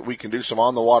water that we can do some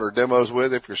on-the-water demos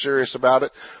with if you're serious about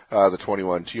it. The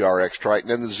 21 TRX Triton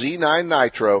and the Z9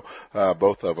 Nitro,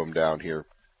 both of them down here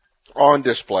on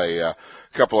display. A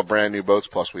couple of brand new boats,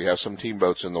 plus we have some team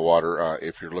boats in the water.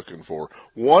 If you're looking for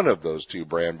one of those two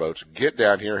brand boats, get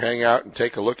down here, hang out, and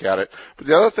take a look at it. But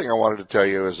the other thing I wanted to tell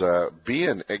you is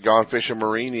being at Gone Fishing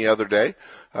Marine the other day,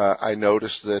 I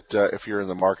noticed that if you're in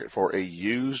the market for a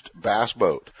used bass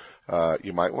boat,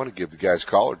 you might want to give the guys a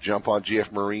call or jump on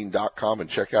gfmarine.com and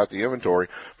check out the inventory,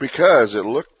 because it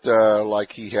looked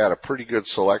like he had a pretty good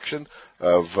selection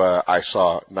of, I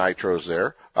saw nitros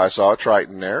there, I saw a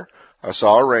Triton there, I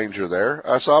saw a Ranger there,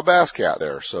 I saw a Bass Cat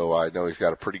there. So I know he's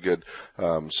got a pretty good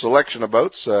selection of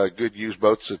boats, good used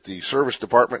boats that the service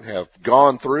department have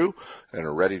gone through and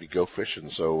are ready to go fishing.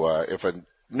 So if a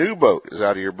new boat is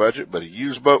out of your budget, but a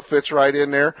used boat fits right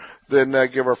in there, then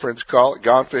give our friends a call at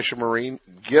Gone Fishing Marine.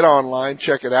 Get online,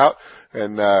 check it out,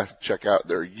 and check out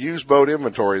their used boat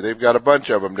inventory. They've got a bunch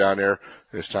of them down there.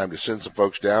 It's time to send some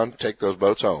folks down, take those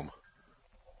boats home.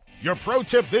 Your pro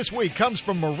tip this week comes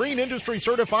from Marine Industry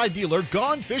Certified dealer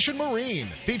Gone Fishing Marine,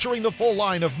 featuring the full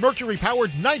line of Mercury-powered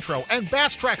Nitro and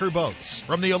Bass Tracker boats.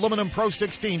 From the Aluminum Pro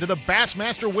 16 to the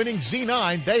Bassmaster winning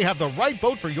Z9, they have the right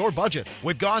boat for your budget.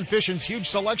 With Gone Fishing's huge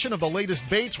selection of the latest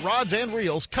baits, rods, and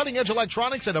reels, cutting-edge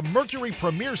electronics, and a Mercury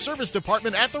Premier service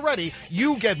department at the ready,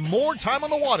 you get more time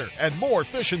on the water and more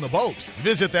fish in the boat.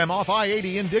 Visit them off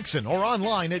I-80 in Dixon or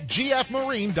online at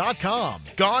gfmarine.com.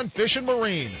 Gone Fishing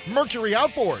Marine, Mercury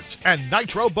outboards, and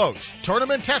Nitro boats.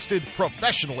 Tournament tested,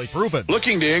 professionally proven.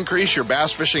 Looking to increase your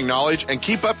bass fishing knowledge and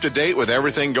keep up to date with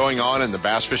everything going on in the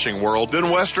bass fishing world? Then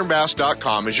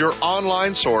westernbass.com is your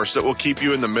online source that will keep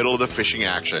you in the middle of the fishing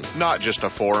action, not just a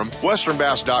forum.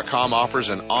 westernbass.com offers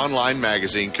an online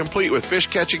magazine complete with fish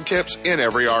catching tips in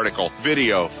every article,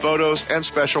 video, photos, and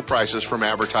special prices from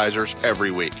advertisers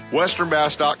every week.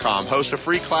 westernbass.com hosts a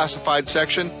free classified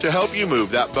section to help you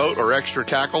move that boat or extra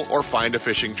tackle or find a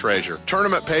fishing treasure.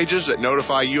 Tournament pages that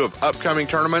notify you of upcoming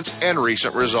tournaments and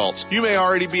recent results. You may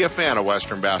already be a fan of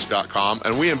westernbass.com,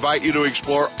 and we invite you to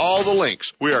explore all the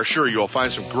links. We are sure you'll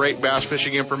find some great bass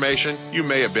fishing information you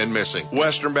may have been missing.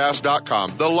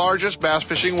 westernbass.com, the largest bass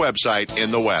fishing website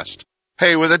in the West.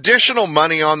 Hey, with additional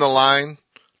money on the line,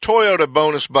 Toyota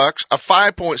bonus bucks, a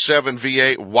 5.7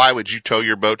 V8, why would you tow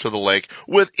your boat to the lake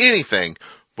with anything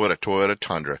but a Toyota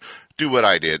Tundra? Do what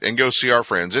I did and go see our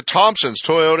friends at Thompson's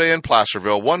Toyota in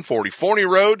Placerville, 140 Forney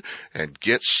Road, and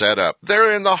get set up.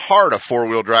 They're in the heart of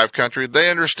four-wheel drive country.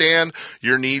 They understand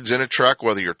your needs in a truck,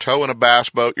 whether you're towing a bass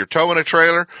boat, you're towing a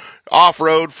trailer,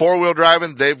 off-road, four-wheel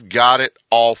driving, they've got it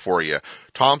all for you.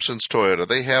 Thompson's Toyota,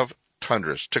 they have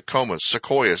Tundras, Tacomas,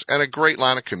 Sequoias, and a great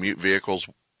line of commute vehicles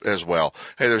as well.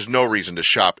 Hey, there's no reason to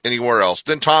shop anywhere else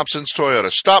than Thompson's Toyota.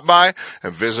 Stop by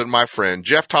and visit my friend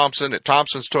Jeff Thompson at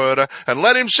Thompson's Toyota and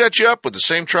let him set you up with the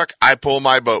same truck I pull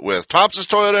my boat with. Thompson's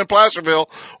Toyota in Placerville,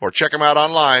 or check him out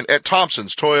online at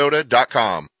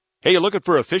thompsonstoyota.com. Hey, you looking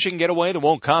for a fishing getaway that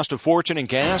won't cost a fortune in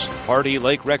gas? Pardee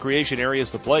Lake Recreation Area is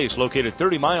the place, located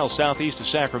 30 miles southeast of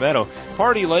Sacramento.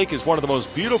 Pardee Lake is one of the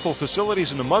most beautiful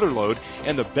facilities in the Motherlode,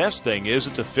 and the best thing is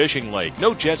it's a fishing lake.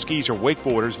 No jet skis or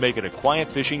wakeboarders make it a quiet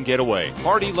fishing getaway.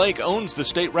 Pardee Lake owns the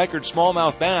state record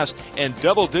smallmouth bass, and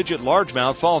double-digit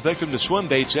largemouth fall victim to swim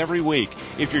baits every week.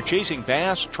 If you're chasing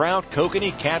bass, trout,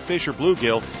 kokanee, catfish, or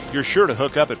bluegill, you're sure to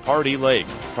hook up at Pardee Lake.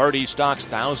 Pardee stocks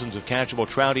thousands of catchable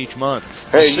trout each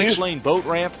month. Hey, Lane boat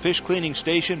ramp, fish cleaning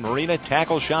station, marina,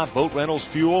 tackle shop, boat rentals,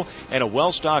 fuel, and a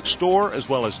well-stocked store, as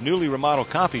well as newly remodeled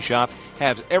coffee shop,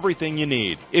 have everything you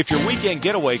need. If your weekend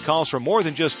getaway calls for more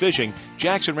than just fishing,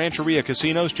 Jackson Rancheria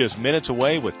Casino's just minutes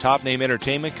away with top-name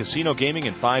entertainment, casino gaming,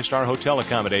 and 5-star hotel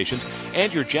accommodations.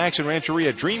 And your Jackson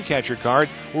Rancheria Dreamcatcher card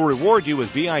will reward you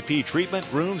with VIP treatment,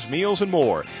 rooms, meals, and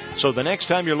more. So the next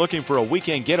time you're looking for a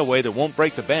weekend getaway that won't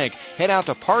break the bank, head out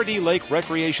to Pardee Lake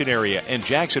Recreation Area and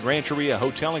Jackson Rancheria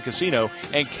Hotel and Casino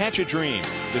and catch a dream.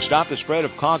 To stop the spread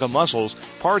of quagga mussels,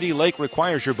 Pardee Lake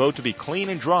requires your boat to be clean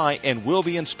and dry and will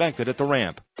be inspected at the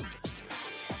ramp.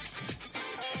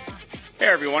 Hey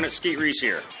everyone, it's Skeet Reese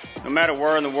here. No matter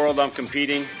where in the world I'm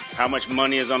competing, how much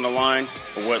money is on the line,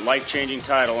 or what life-changing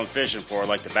title I'm fishing for,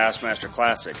 like the Bassmaster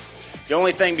Classic, the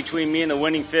only thing between me and the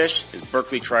winning fish is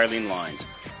Berkley Trilene lines.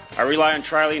 I rely on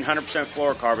Trilene 100%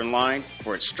 fluorocarbon line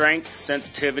for its strength,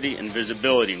 sensitivity, and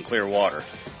visibility in clear water.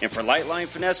 And for light line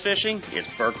finesse fishing, it's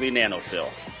Berkley Nanofill.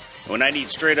 When I need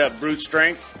straight-up brute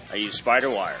strength, I use Spider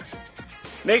Wire.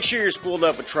 Make sure you're spooled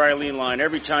up with Trilene line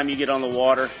every time you get on the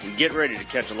water and get ready to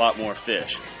catch a lot more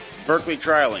fish. Berkley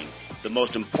Trilene, the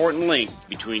most important link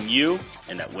between you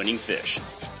and that winning fish.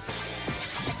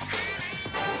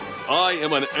 I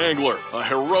am an angler, a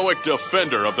heroic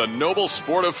defender of the noble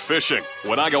sport of fishing.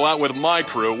 When I go out with my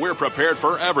crew, we're prepared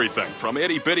for everything from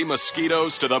itty-bitty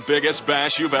mosquitoes to the biggest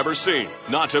bass you've ever seen.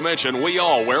 Not to mention, we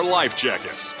all wear life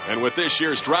jackets. And with this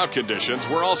year's drought conditions,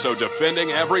 we're also defending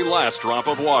every last drop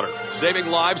of water, saving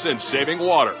lives and saving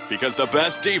water, because the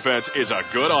best defense is a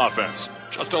good offense.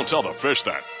 Just don't tell the fish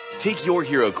that. Take your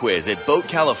hero quiz at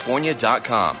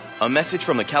BoatCalifornia.com. A message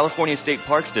from the California State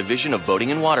Parks Division of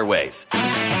Boating and Waterways.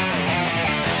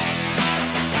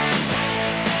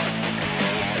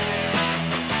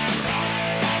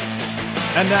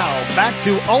 And now, back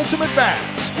to Ultimate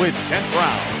Bass with Kent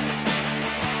Brown.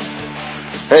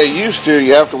 Hey, used to,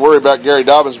 you have to worry about Gary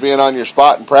Dobbins being on your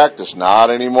spot in practice. Not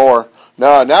anymore.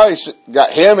 No, now he's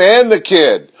got him and the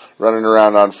kid running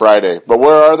around on Friday. But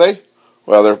where are they?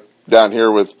 Well, they're down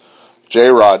here with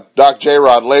J-Rod. Doc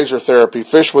J-Rod, laser therapy,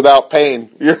 fish without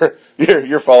pain.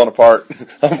 You're falling apart.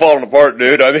 I'm falling apart,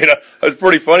 dude. I mean, it was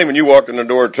pretty funny when you walked in the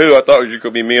door, too. I thought you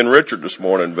could be me and Richard this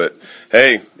morning. But,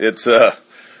 hey, it's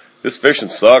this fishing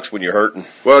sucks when you're hurting.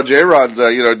 Well, J-Rod's,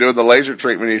 doing the laser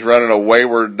treatment. He's running a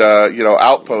wayward,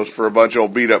 outpost for a bunch of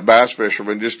old beat-up bass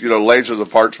fishermen. Just, laser the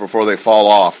parts before they fall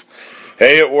off.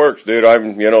 Hey, it works, dude.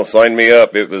 Sign me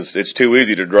up. It's too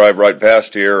easy to drive right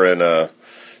past here and,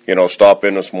 stop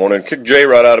in this morning. Kicked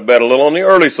J-Rod out of bed a little on the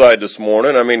early side this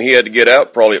morning. I mean, he had to get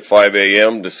out probably at 5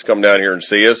 a.m. to come down here and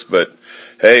see us, but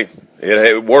hey,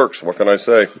 it works. What can I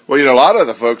say? Well, a lot of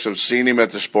the folks have seen him at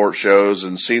the sports shows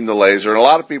and seen the laser, and a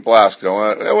lot of people ask,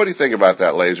 what do you think about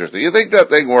that laser thing? You think that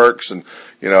thing works? And,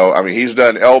 he's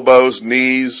done elbows,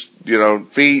 knees,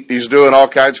 feet. He's doing all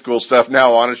kinds of cool stuff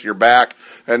now on us, your back.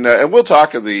 And we'll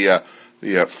talk of the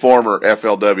former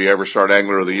FLW Everstart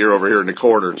Angler of the Year over here in the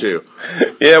corner too.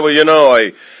 Yeah,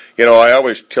 well, I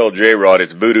always tell J-Rod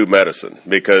it's voodoo medicine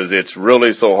because it's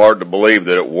really so hard to believe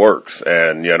that it works.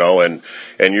 And,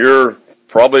 and you're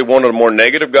probably one of the more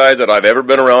negative guys that I've ever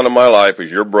been around in my life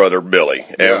is your brother, Billy.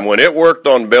 And when it worked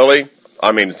on Billy,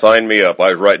 sign me up.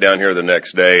 I was right down here the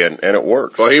next day and it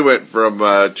works. Well, he went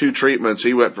from, 2 treatments.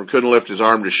 He went from couldn't lift his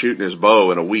arm to shooting his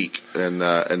bow in a week. And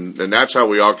that's how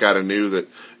we all kind of knew that,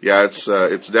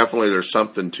 it's definitely, there's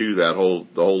something to the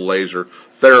whole laser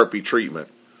therapy treatment.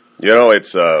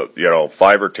 It's,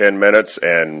 5 or 10 minutes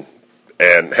and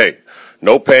hey,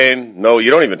 no pain. No,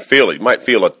 you don't even feel it. You might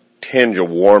feel a tinge of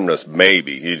warmness,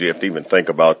 maybe. You have to even think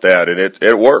about that. And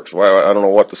it works. Well, I don't know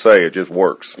what to say. It just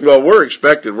works. Well, we're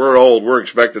old. We're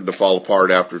expected to fall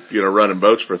apart after, running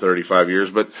boats for 35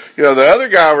 years. But, the other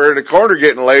guy over in the corner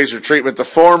getting laser treatment, the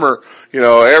former,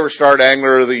 Everstart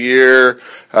Angler of the Year,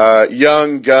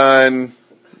 young gun,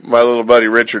 my little buddy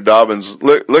Richard Dobbins.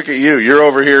 Look at you. You're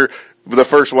over here. The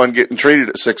first one getting treated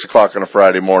at 6 o'clock on a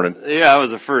Friday morning. Yeah, I was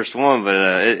the first one,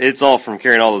 but it's all from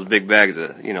carrying all those big bags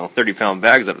of 30-pound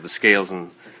bags up at the scales,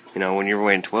 and when you're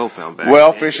weighing 12-pound bags.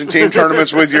 Well, fishing team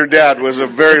tournaments with your dad was a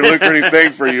very lucrative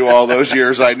thing for you all those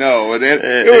years, I know, and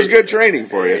it was good training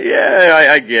for you. Yeah,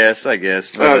 I guess.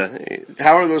 But,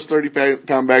 how are those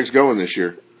 30-pound bags going this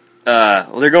year?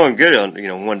 Well, they're going good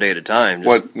on, one day at a time.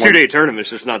 Just 2-day tournaments,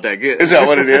 just not that good. Is that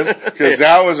what it is? Because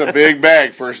that was a big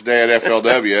bag first day at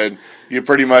FLW, and you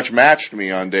pretty much matched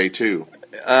me on day 2.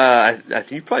 I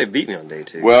think you probably beat me on day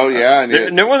 2. Well, yeah.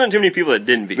 There wasn't too many people that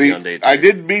didn't beat me on day 2. I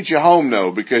did beat you home,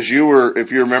 though, because you were,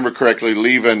 if you remember correctly,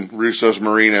 leaving Russo's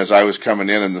Marina as I was coming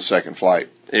in the second flight.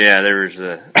 Yeah, there was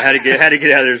had to get out of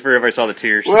there before everybody saw the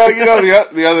tears. Well,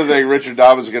 the other thing, Richard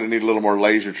Dobbins is going to need a little more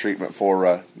laser treatment for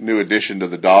a new addition to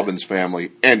the Dobbins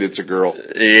family, and it's a girl.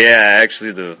 Yeah,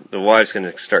 actually, the wife's going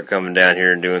to start coming down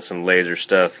here and doing some laser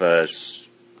stuff.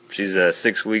 She's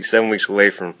 7 weeks away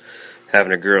from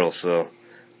having a girl, so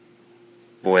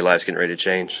boy, life's getting ready to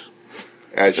change.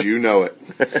 As you know it.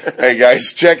 Hey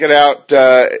guys, check it out,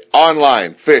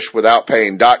 online,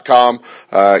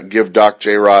 fishwithoutpain.com. Give Doc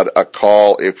J-Rod a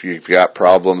call if you've got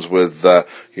problems with,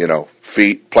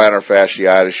 feet, plantar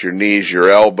fasciitis, your knees, your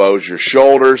elbows, your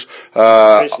shoulders,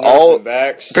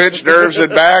 pinched nerves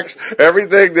and backs,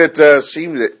 everything that,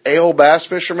 seems to ail bass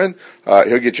fishermen.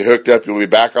 He'll get you hooked up. You'll be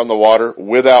back on the water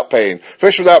without pain.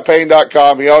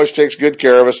 Fishwithoutpain.com. He always takes good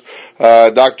care of us.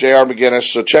 Doc J.R.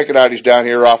 McGinnis. So check it out. He's down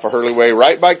here off of Hurley Way,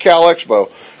 right by Cal Expo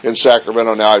in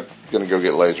Sacramento. Now I'm going to go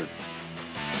get lasered.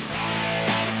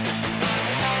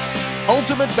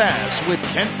 Ultimate Bass with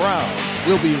Kent Brown.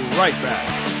 We'll be right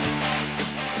back.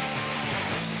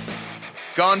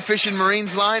 Gone Fishing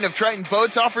Marine's line of Triton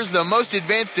boats offers the most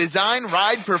advanced design,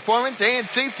 ride, performance, and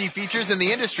safety features in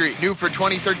the industry. New for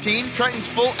 2013, Triton's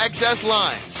full XS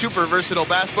line. Super versatile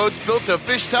bass boats built to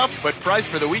fish tough, but priced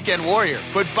for the weekend warrior.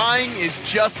 But buying is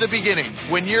just the beginning.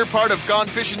 When you're part of Gone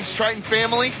Fishing's Triton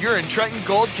family, you're in Triton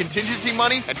Gold contingency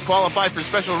money and qualify for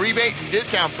special rebate and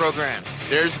discount programs.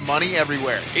 There's money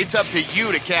everywhere. It's up to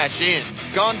you to cash in.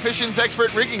 Gone Fishing's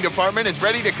expert rigging department is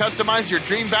ready to customize your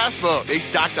dream bass boat. They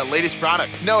stock the latest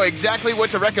products, know exactly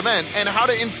what to recommend, and how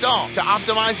to install to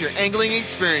optimize your angling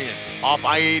experience. Off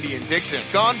I-80 in Dixon,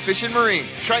 Gone Fishing Marine,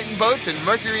 Triton Boats, and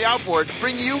Mercury Outboards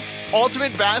bring you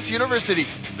Ultimate Bass University,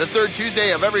 the third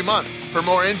Tuesday of every month. For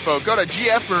more info, go to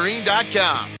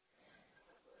gfmarine.com.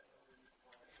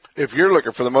 If you're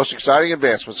looking for the most exciting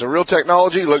advancements in real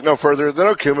technology, look no further than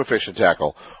Okuma Fishing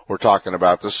Tackle. We're talking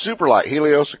about the Superlight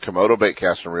Helios and Komodo bait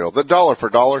casting reel, the dollar for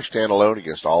dollar standalone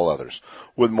against all others.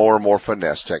 With more and more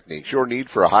finesse techniques, your need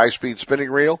for a high-speed spinning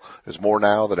reel is more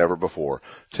now than ever before.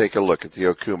 Take a look at the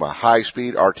Okuma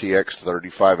High-Speed RTX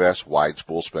 35S Wide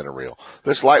Spool Spinning Reel.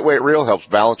 This lightweight reel helps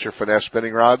balance your finesse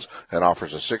spinning rods and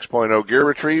offers a 6.0 gear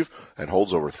retrieve and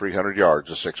holds over 300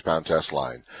 yards of 6-pound test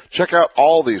line. Check out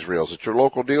all these reels at your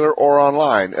local dealer or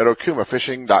online at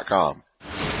okumafishing.com.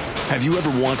 Have you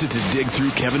ever wanted to dig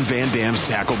through Kevin Van Dam's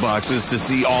tackle boxes to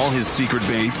see all his secret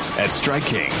baits? At Strike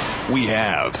King, we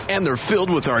have. And they're filled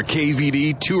with our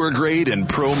KVD, tour grade, and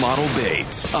pro model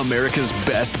baits. America's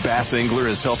best bass angler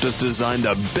has helped us design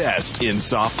the best in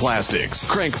soft plastics,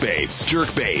 crankbaits,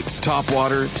 jerk baits,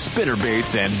 topwater, spinner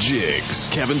baits, and jigs.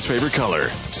 Kevin's favorite color,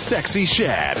 sexy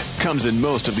shad, comes in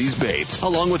most of these baits,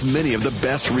 along with many of the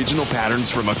best regional patterns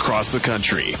from across the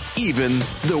country, even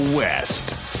the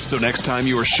West. So next time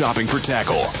you are shopping for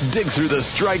tackle, dig through the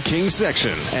Strike King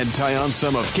section and tie on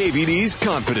some of KVD's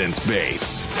confidence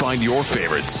baits. Find your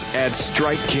favorites at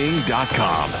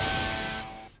StrikeKing.com.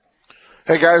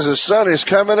 Hey guys, the sun is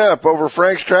coming up over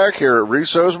Frank's Track here at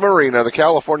Russo's Marina, the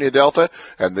California Delta,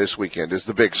 and this weekend is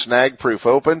the big Snag Proof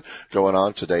Open going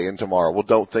on today and tomorrow. Well,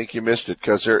 don't think you missed it,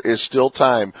 because there is still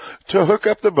time to hook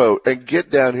up the boat and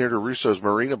get down here to Russo's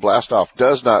Marina. Blastoff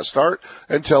does not start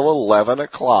until 11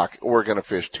 o'clock. We're going to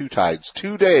fish 2 tides,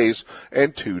 2 days,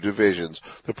 and 2 divisions.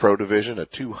 The Pro Division, a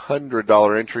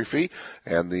 $200 entry fee,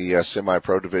 and the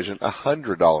Semi-Pro Division, a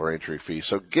 $100 entry fee.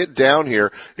 So get down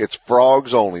here. It's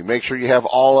frogs only. Make sure you have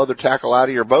all other tackle out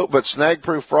of your boat, but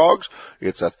Snag-proof frogs,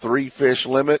 it's a 3-fish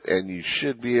limit, and you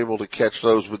should be able to catch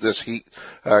those with this heat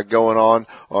going on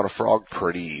a frog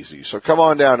pretty easy. So come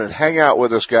on down and hang out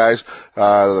with us, guys.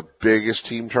 The biggest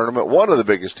team tournament, one of the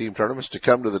biggest team tournaments to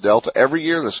come to the Delta every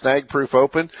year, the Snag-proof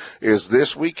Open, is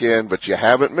this weekend, but you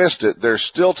haven't missed it. There's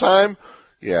still time.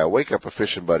 Yeah, wake up a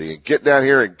fishing buddy and get down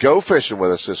here and go fishing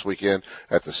with us this weekend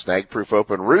at the Snag-proof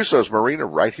Open, Russo's Marina,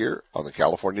 right here on the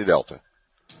California Delta.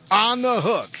 On the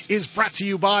Hook is brought to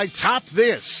you by Top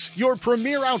This, your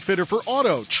premier outfitter for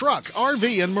auto, truck,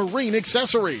 RV, and marine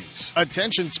accessories.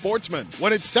 Attention sportsmen,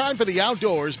 when it's time for the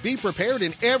outdoors, be prepared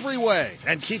in every way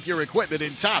and keep your equipment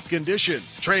in top condition.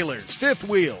 Trailers, fifth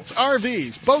wheels,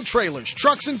 RVs, boat trailers,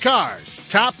 trucks, and cars.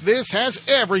 Top This has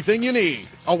everything you need.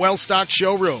 A well-stocked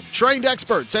showroom, trained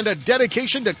experts, and a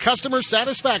dedication to customer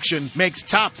satisfaction makes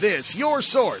Top This your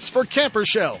source for camper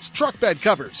shells, truck bed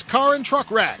covers, car and truck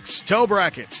racks, tow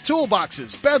brackets,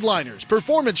 toolboxes, bed liners,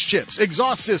 performance chips,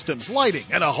 exhaust systems, lighting,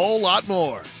 and a whole lot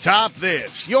more. Top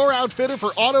This, your outfitter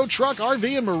for auto, truck,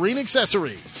 RV, and marine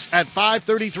accessories at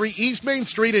 533 East Main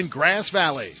Street in Grass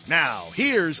Valley. Now,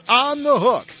 here's On the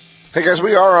Hook. Hey guys,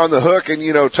 we are on the hook, and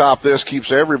you know, Top This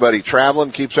keeps everybody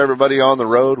traveling, keeps everybody on the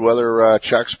road, whether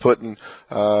Chuck's putting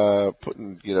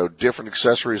different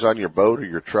accessories on your boat or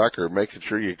your truck, or making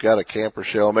sure you've got a camper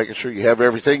shell, making sure you have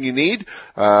everything you need,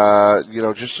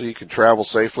 just so you can travel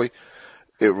safely.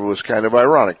 It was kind of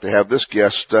ironic to have this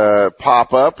guest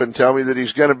pop up and tell me that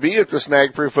he's going to be at the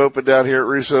Snag Proof Open down here at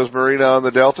Russo's Marina on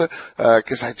the Delta,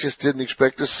 because I just didn't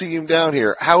expect to see him down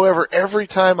here. However, every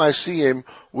time I see him,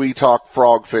 we talk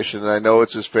frog fishing, and I know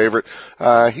it's his favorite.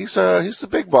 He's the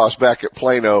big boss back at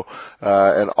Plano,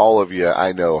 and all of you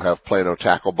I know have Plano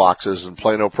tackle boxes and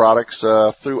Plano products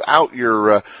throughout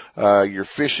your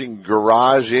fishing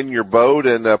garage, in your boat,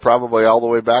 and probably all the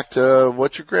way back to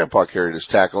what your grandpa carried his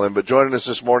tackle in. But joining us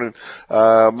this morning,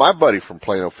 my buddy from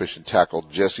Plano Fishing Tackle,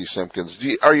 Jesse Simpkins.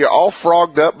 Are you all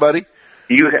frogged up, buddy?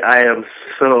 I am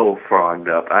so frogged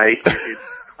up.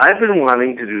 I've been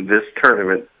wanting to do this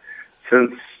tournament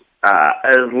since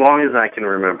as long as I can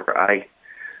remember.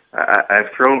 I've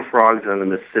thrown frogs on the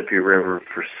Mississippi River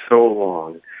for so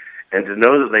long, and to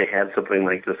know that they had something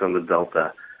like this on the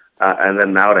Delta, and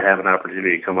then now to have an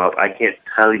opportunity to come up, I can't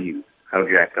tell you how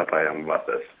jacked up I am about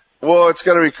this. Well, it's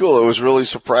going to be cool. It was really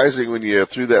surprising when you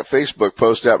threw that Facebook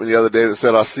post out the other day that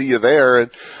said, I'll see you there,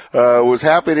 and was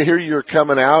happy to hear you were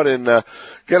coming out and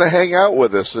going to hang out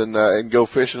with us and go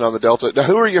fishing on the Delta. Now,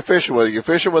 who are you fishing with? Are you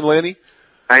fishing with Lenny?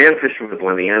 I am fishing with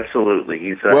Lenny, absolutely.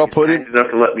 He's well put in enough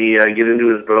to let me get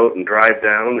into his boat and drive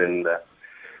down, and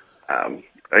I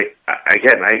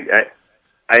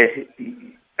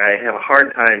have a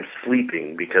hard time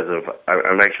sleeping because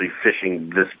I'm actually fishing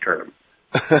this tournament.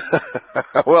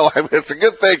 Well, it's a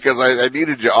good thing because I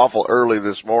needed you awful early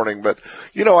this morning. But,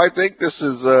 I think this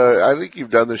is, I think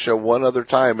you've done the show one other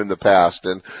time in the past.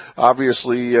 And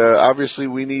obviously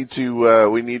we need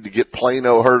to get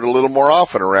Plano heard a little more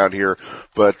often around here.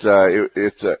 But,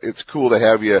 it's cool to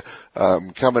have you,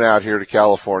 coming out here to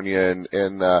California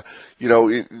and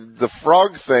the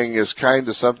frog thing is kind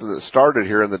of something that started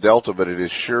here in the Delta, but it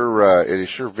is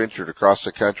sure ventured across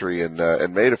the country and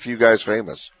made a few guys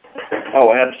famous.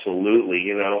 Oh,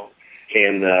 absolutely, and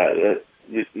the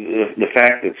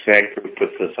fact that Snag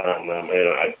puts this on them,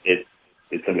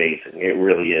 it's amazing. It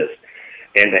really is.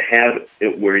 And to have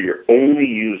it where you're only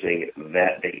using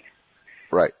that bait.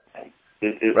 Right.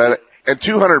 Right. And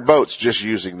 200 boats just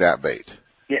using that bait.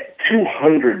 Yeah,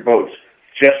 200 boats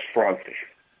just frog fishing.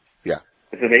 Yeah.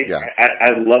 It's amazing. Yeah.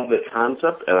 I love the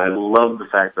concept, and I love the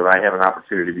fact that I have an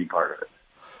opportunity to be part of it.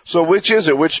 So which is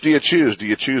it? Which do you choose? Do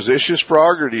you choose Ish's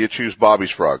frog or do you choose Bobby's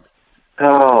frog?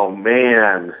 Oh,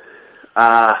 man.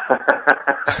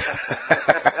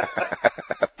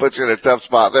 Put you in a tough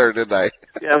spot there, didn't I?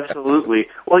 Absolutely.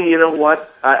 Well, you know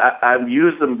what? I've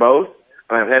used them both.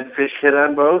 I've had fish hit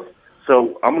on both.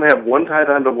 So I'm going to have one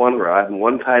tied onto one rod and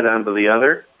one tied onto the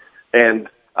other. And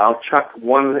I'll chuck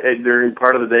one during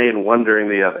part of the day and one during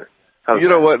the other. You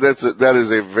know what? That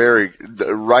is a very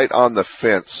right on the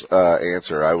fence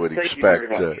answer. I would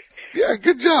expect. Yeah,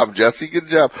 good job, Jesse. Good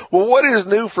job. Well, what is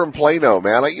new from Plano,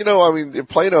 man?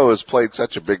 Plano has played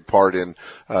such a big part in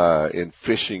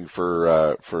fishing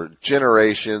for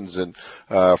generations and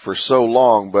for so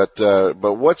long. But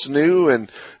what's new?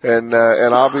 And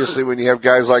obviously, when you have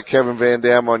guys like Kevin Van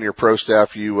Dam on your pro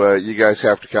staff, you guys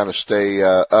have to kind of stay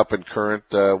up and current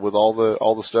with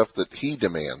all the stuff that he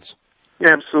demands.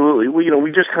 Yeah, absolutely.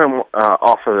 We just come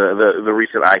off of the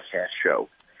recent ICAST show.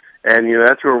 And,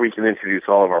 that's where we can introduce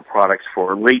all of our products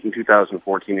for late in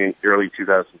 2014 and early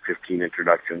 2015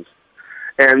 introductions.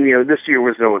 And, this year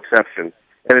was no exception.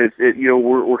 And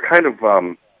we're kind of,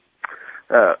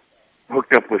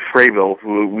 hooked up with Frayville,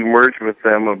 who we merged with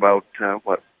them about, 2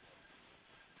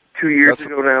 years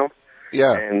ago now?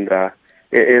 Yeah. And,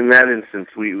 in that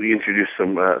instance, we introduced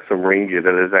some Ranger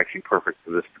that is actually perfect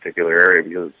for this particular area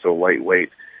because it's so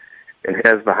lightweight and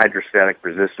has the hydrostatic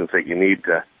resistance that you need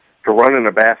to run in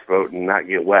a bass boat and not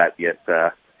get wet, yet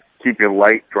keep you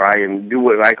light, dry, and do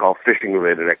what I call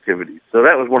fishing-related activities. So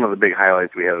that was one of the big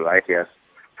highlights we had at ICAST.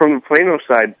 From the Plano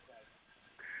side,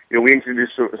 we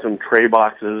introduced some tray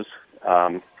boxes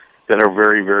that are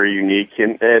very, very unique.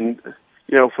 And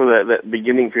for that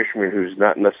beginning fisherman who's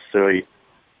not necessarily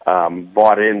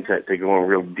bought into going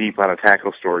real deep on a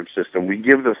tackle storage system, we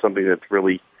give them something that's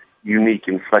really unique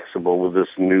and flexible with this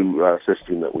new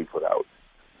system that we put out.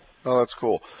 Oh, that's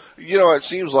cool. It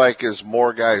seems like as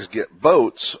more guys get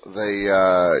boats, they,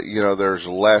 there's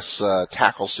less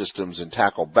tackle systems and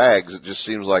tackle bags. It just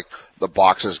seems like the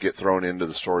boxes get thrown into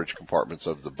the storage compartments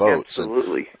of the boats.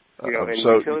 Absolutely. And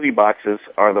utility boxes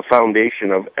are the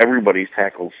foundation of everybody's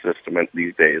tackle system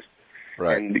these days.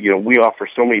 Right. And, we offer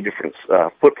so many different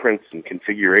footprints and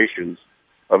configurations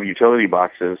of utility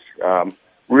boxes.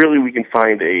 Really, we can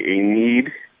find a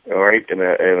need, all right, and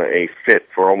a fit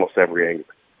for almost every angler.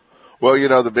 Well,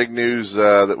 the big news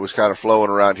that was kind of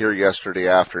flowing around here yesterday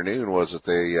afternoon was that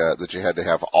that you had to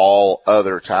have all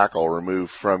other tackle removed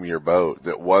from your boat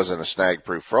that wasn't a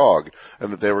snag-proof frog,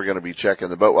 and that they were going to be checking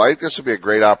the boat. Well, I think this would be a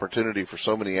great opportunity for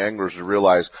so many anglers to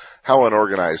realize how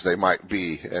unorganized they might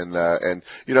be. And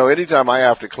anytime I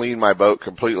have to clean my boat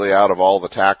completely out of all the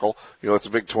tackle, it's a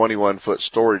big 21-foot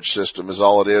storage system is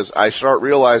all it is. I start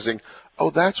realizing, oh,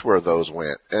 that's where those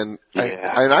went. And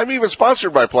I'm even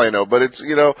sponsored by Plano, but it's,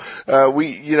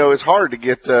 it's hard to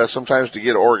get, sometimes to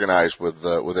get organized with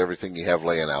everything you have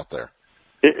laying out there.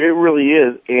 It really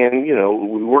is. And,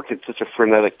 we work at such a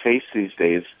frenetic pace these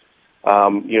days.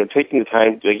 Taking the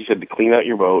time, like you said, to clean out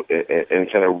your boat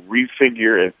and kind of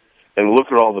refigure and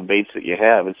look at all the baits that you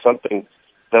have. It's something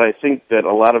that I think that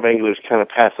a lot of anglers kind of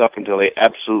pass up until they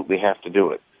absolutely have to do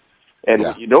it. And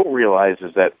what you don't realize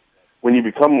is that when you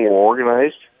become more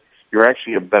organized, you're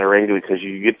actually a better angler because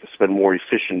you get to spend more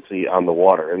efficiency on the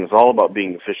water. And it's all about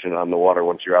being efficient on the water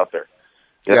once you're out there.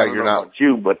 You're not. About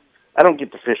you, but I don't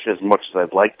get to fish as much as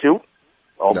I'd like to,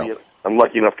 albeit I'm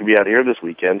lucky enough to be out here this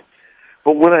weekend.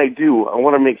 But when I do, I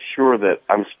want to make sure that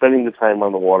I'm spending the time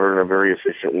on the water in a very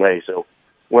efficient way. So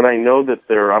when I know that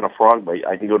they're on a frog bite,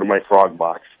 I can go to my frog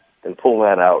box and pull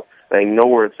that out. And I know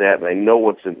where it's at, and I know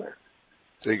what's in there.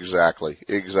 Exactly.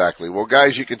 Well,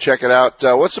 guys, you can check it out.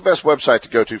 What's the best website to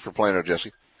go to for Plano,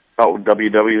 Jesse? Oh,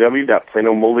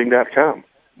 www.planomolding.com.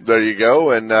 There you go.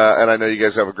 And I know you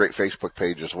guys have a great Facebook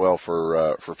page as well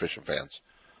for fishing fans.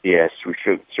 Yes, we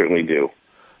certainly do.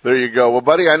 There you go. Well,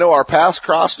 buddy, I know our paths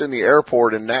crossed in the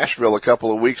airport in Nashville a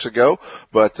couple of weeks ago,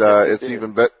 but it's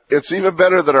even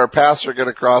better that our paths are going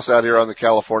to cross out here on the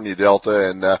California Delta.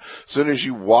 And as soon as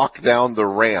you walk down the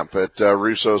ramp at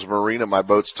Russo's Marina, my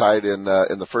boat's tied in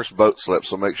the first boat slip,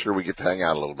 so make sure we get to hang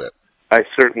out a little bit. I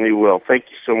certainly will. Thank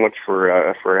you so much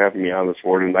for having me on this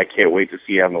morning. I can't wait to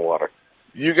see you on the water.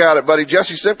 You got it, buddy.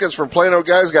 Jesse Simpkins from Plano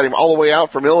Guys got him all the way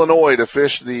out from Illinois to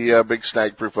fish the big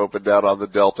Snag Proof Open down on the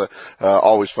Delta.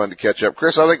 Always fun to catch up.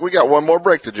 Chris, I think we got one more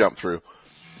break to jump through.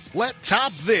 Let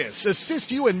Top This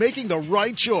assist you in making the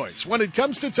right choice when it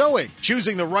comes to towing.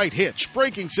 Choosing the right hitch,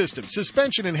 braking system,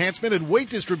 suspension enhancement, and weight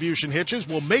distribution hitches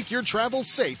will make your travel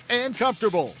safe and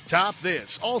comfortable. Top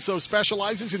This also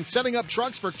specializes in setting up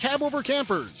trucks for cab-over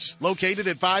campers. Located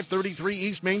at 533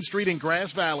 East Main Street in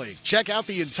Grass Valley. Check out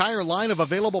the entire line of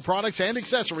available products and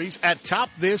accessories at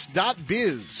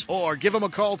topthis.biz or give them a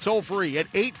call toll-free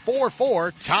at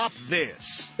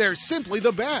 844-TOP-THIS. They're simply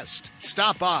the best.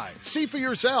 Stop by, see for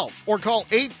yourself, or call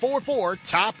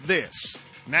 844-TOP-THIS.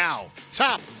 Now,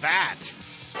 top that.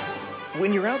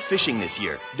 When you're out fishing this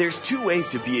year, there's 2 ways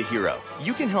to be a hero.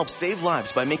 You can help save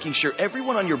lives by making sure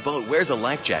everyone on your boat wears a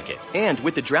life jacket. And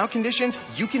with the drought conditions,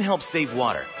 you can help save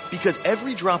water. Because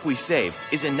every drop we save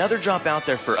is another drop out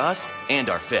there for us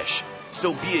and our fish.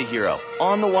 So be a hero,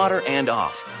 on the water and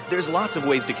off. There's lots of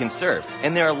ways to conserve,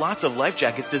 and there are lots of life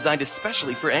jackets designed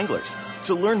especially for anglers.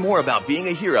 To learn more about being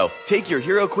a hero, take your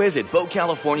hero quiz at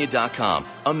BoatCalifornia.com.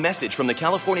 A message from the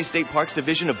California State Parks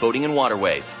Division of Boating and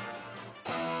Waterways.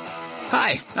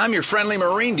 Hi, I'm your friendly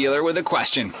marine dealer with a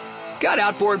question. Got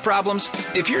outboard problems?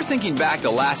 If you're thinking back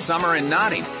to last summer and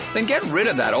nodding, then get rid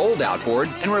of that old outboard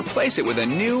and replace it with a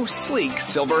new, sleek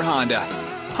silver Honda.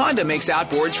 Honda makes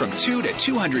outboards from 2 to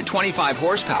 225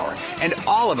 horsepower, and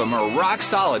all of them are rock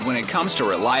solid when it comes to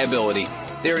reliability.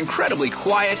 They're incredibly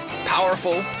quiet,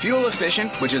 powerful, fuel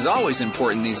efficient, which is always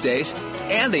important these days,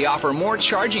 and they offer more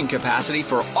charging capacity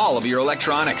for all of your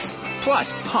electronics.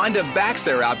 Plus, Honda backs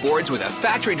their outboards with a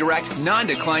factory-direct,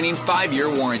 non-declining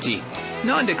 5-year warranty.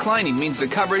 Non-declining means the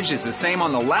coverage is the same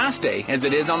on the last day as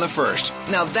it is on the first.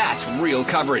 Now that's real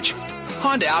coverage.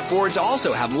 Honda outboards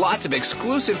also have lots of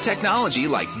exclusive technology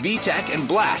like VTEC and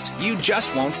Blast you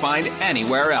just won't find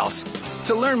anywhere else.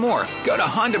 To learn more, go to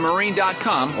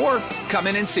HondaMarine.com or come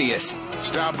in and see us.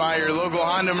 Stop by your local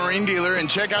Honda Marine dealer and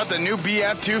check out the new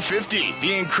BF250,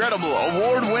 the incredible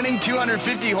award-winning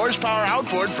 250 horsepower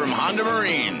outboard from Honda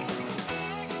Marine.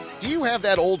 Do you have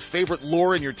that old favorite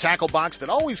lure in your tackle box that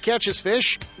always catches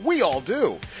fish? We all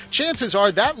do. Chances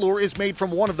are that lure is made from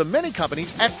one of the many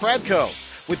companies at Pradco.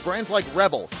 With brands like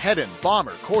Rebel, Hedden,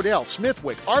 Bomber, Cordell,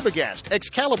 Smithwick, Arbogast,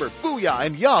 Excalibur, Booyah,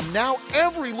 and Yum, now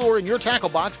every lure in your tackle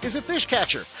box is a fish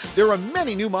catcher. There are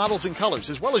many new models and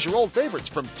colors, as well as your old favorites,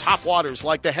 from top waters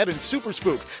like the Hedden Super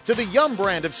Spook to the Yum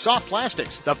brand of soft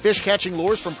plastics. The fish-catching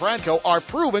lures from Pradco are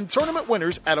proven tournament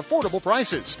winners at affordable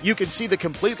prices. You can see the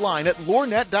complete line at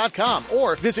lurenet.com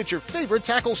or visit your favorite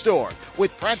tackle store.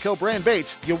 With Pradco brand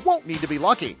baits, you won't need to be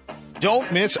lucky.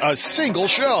 Don't miss a single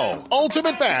show.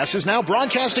 Ultimate Bass is now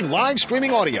broadcasting live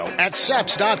streaming audio at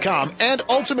seps.com and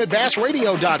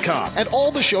ultimatebassradio.com. And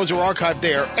all the shows are archived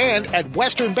there and at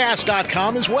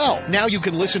westernbass.com as well. Now you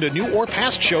can listen to new or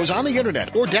past shows on the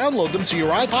internet or download them to your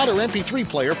iPod or MP3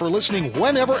 player for listening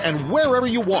whenever and wherever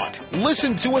you want.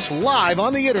 Listen to us live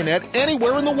on the internet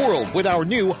anywhere in the world with our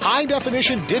new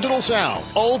high-definition digital sound.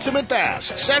 Ultimate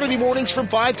Bass, Saturday mornings from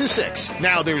 5 to 6.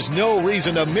 Now there's no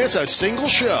reason to miss a single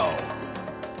show.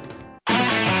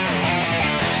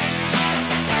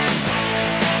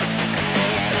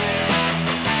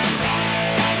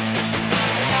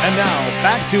 And now,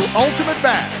 back to Ultimate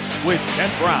Bass with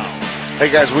Kent Brown.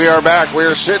 Hey guys, we are back. We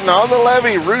are sitting on the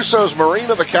levee, Russo's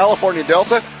Marina, the California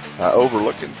Delta,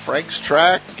 overlooking Frank's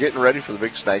track, getting ready for the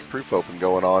big Snag Proof Open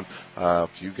going on. A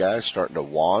few guys starting to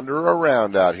wander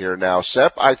around out here now.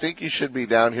 Sepp, I think you should be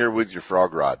down here with your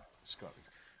frog rod.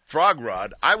 Frog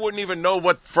rod? I wouldn't even know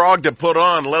what frog to put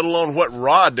on, let alone what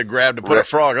rod to grab to put a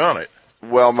frog on it.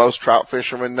 Well, most trout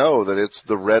fishermen know that it's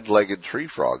the red-legged tree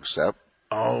frog, Sepp.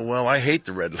 Oh, well, I hate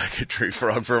the red-legged tree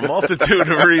frog for a multitude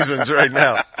of reasons right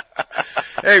now.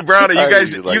 Hey, Brownie,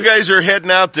 you guys are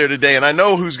heading out there today, and I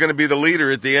know who's going to be the leader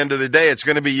at the end of the day. It's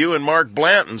going to be you and Mark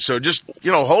Blanton, so just,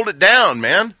 hold it down,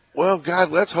 man. Well,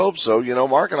 God, let's hope so.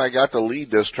 Mark and I got to lead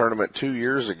this tournament 2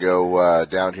 years ago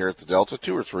down here at the Delta,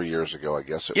 2 or 3 years ago, I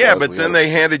guess it was. Yeah, but then they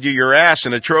handed you your ass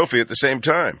and a trophy at the same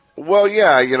time. Well,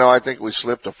 yeah, I think we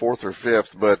slipped a 4th or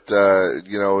 5th, but,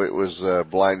 it was a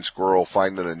blind squirrel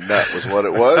finding a nut was what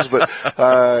it was. But,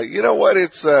 you know what?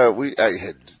 I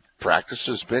had practice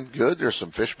has been good. There's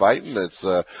some fish biting.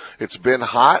 It's been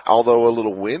hot, although a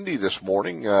little windy this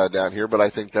morning down here, but I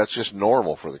think that's just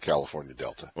normal for the California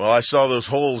Delta. Well, I saw those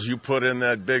holes you put in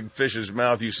that big fish's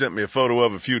mouth you sent me a photo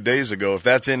of a few days ago. If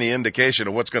that's any indication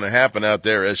of what's going to happen out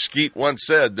there, as Skeet once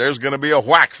said, there's going to be a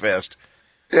whack fest.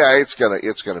 Yeah, it's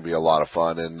gonna be a lot of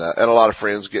fun and a lot of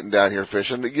friends getting down here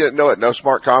fishing. No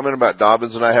smart comment about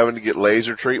Dobbins and I having to get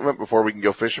laser treatment before we can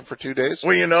go fishing for 2 days.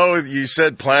 Well, you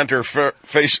said plantar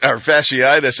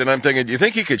fasciitis, and I'm thinking, do you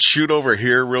think he could shoot over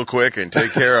here real quick and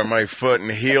take care of my foot and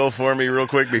heal for me real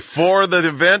quick before the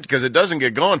event? Because it doesn't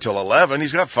get going till 11.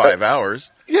 He's got 5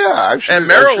 hours. Yeah, I'm sure. And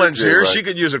Marilyn's here. Right. She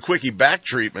could use a quickie back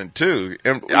treatment, too.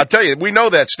 And I'll tell you, we know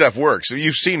that stuff works.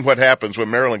 You've seen what happens when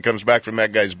Marilyn comes back from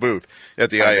that guy's booth at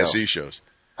the ISE shows.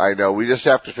 I know. We just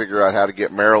have to figure out how to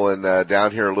get Marilyn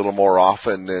down here a little more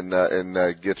often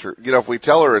and get her. If we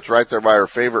tell her it's right there by her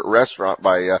favorite restaurant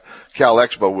by Cal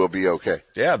Expo, we'll be okay.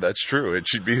 Yeah, that's true. It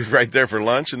should be right there for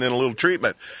lunch and then a little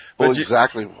treatment. Well,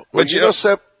 exactly. But you know,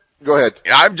 Sep, go ahead.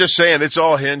 I'm just saying it's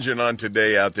all hinging on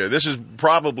today out there. This is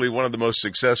probably one of the most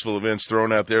successful events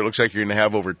thrown out there. It looks like you're going to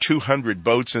have over 200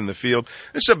 boats in the field.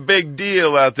 It's a big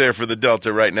deal out there for the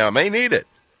Delta right now. They need it.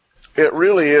 It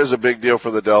really is a big deal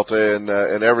for the Delta and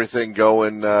everything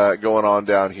going on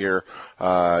down here,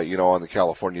 on the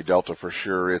California Delta for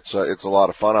sure. It's a lot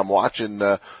of fun. I'm watching,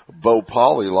 Bo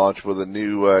Pauly launch with a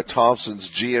new, Thompson's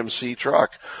GMC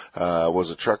truck. Was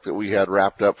a truck that we had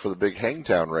wrapped up for the big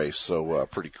Hangtown race. So,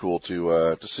 pretty cool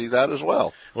to see that as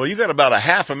well. Well, you got about a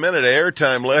half a minute of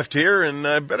airtime left here and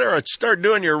better start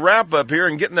doing your wrap up here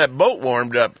and getting that boat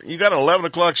warmed up. You got an 11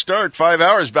 o'clock start, 5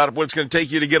 hours, about what it's going to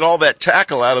take you to get all that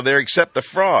tackle out of there except the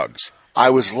frogs.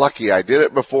 I was lucky. I did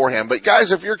it beforehand. But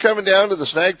guys, if you're coming down to the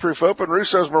Snag Proof Open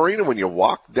Russo's Marina, when you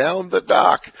walk down the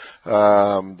dock,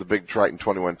 the big Triton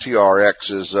 21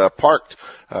 TRX is parked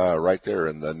right there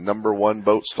in the number 1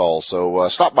 boat stall. So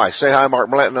stop by, say hi.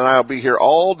 Mark Blanton and I will be here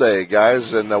all day,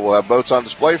 guys, and we'll have boats on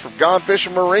display from Gone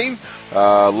Fishing Marine.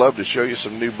 Love to show you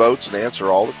some new boats and answer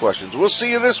all the questions. We'll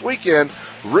see you this weekend,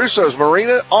 Russo's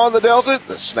Marina on the Delta,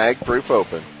 the Snag Proof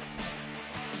Open.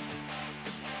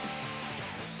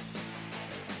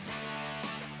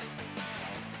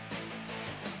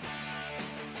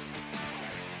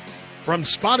 From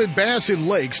spotted bass in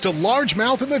lakes to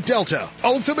largemouth in the Delta,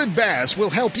 Ultimate Bass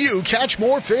will help you catch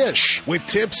more fish. With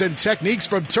tips and techniques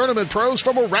from tournament pros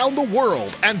from around the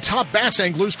world and top bass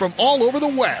anglers from all over the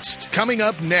West. Coming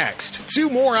up next, 2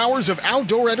 more hours of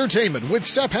outdoor entertainment with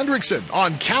Sepp Hendrickson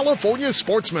on California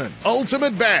Sportsman.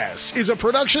 Ultimate Bass is a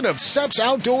production of Sepp's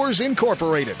Outdoors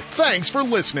Incorporated. Thanks for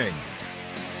listening.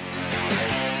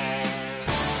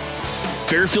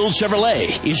 Fairfield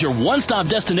Chevrolet is your one-stop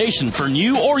destination for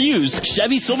new or used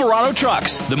Chevy Silverado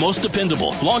trucks. The most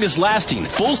dependable, longest-lasting,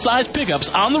 full-size pickups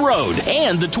on the road,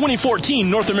 and the 2014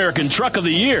 North American Truck of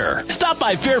the Year. Stop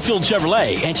by Fairfield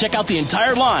Chevrolet and check out the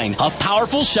entire line of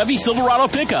powerful Chevy Silverado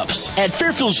pickups. At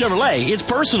Fairfield Chevrolet, it's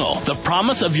personal. The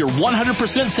promise of your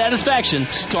 100% satisfaction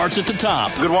starts at the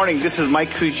top. Good morning. This is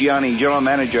Mike Cugiani, General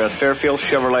Manager at Fairfield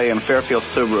Chevrolet and Fairfield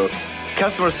Subaru.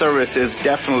 Customer service is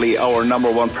definitely our number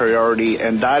 1 priority,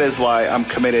 and that is why I'm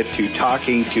committed to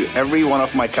talking to every one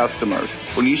of my customers.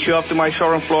 When you show up to my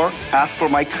showroom floor, ask for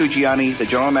Mike Cugiani, the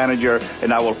General Manager,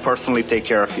 and I will personally take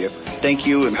care of you. Thank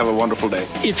you and have a wonderful day.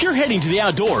 If you're heading to the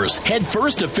outdoors, head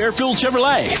first to Fairfield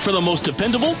Chevrolet for the most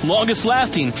dependable,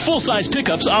 longest-lasting, full-size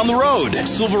pickups on the road.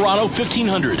 Silverado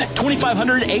 1500,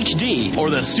 2500 HD, or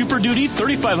the Super Duty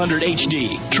 3500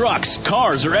 HD. Trucks,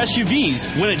 cars, or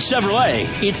SUVs, when it's Chevrolet,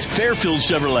 it's Fairfield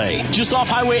Chevrolet, just off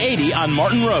Highway 80 on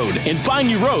Martin Road, and find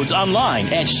new roads online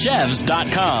at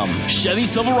chevs.com. Chevy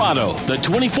Silverado, the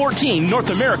 2014 North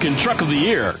American Truck of the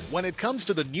Year. When it comes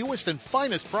to the newest and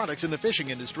finest products in the fishing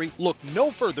industry, look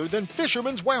no further than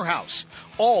Fisherman's Warehouse.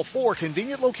 All 4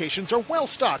 convenient locations are well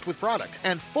stocked with product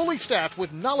and fully staffed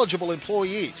with knowledgeable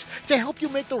employees to help you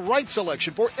make the right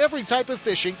selection for every type of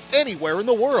fishing anywhere in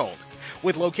the world.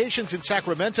 With locations in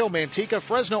Sacramento, Manteca,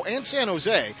 Fresno, and San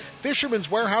Jose, Fisherman's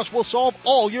Warehouse will solve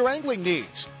all your angling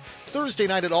needs. Thursday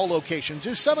night at all locations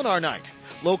is seminar night.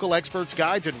 Local experts,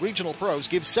 guides, and regional pros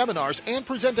give seminars and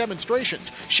present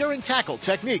demonstrations, sharing tackle,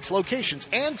 techniques, locations,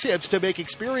 and tips to make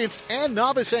experienced and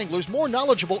novice anglers more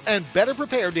knowledgeable and better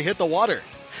prepared to hit the water.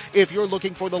 If you're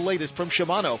looking for the latest from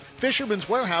Shimano, Fisherman's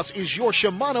Warehouse is your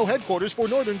Shimano headquarters for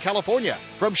Northern California.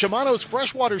 From Shimano's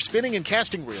freshwater spinning and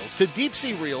casting reels to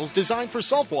deep-sea reels designed for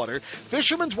saltwater,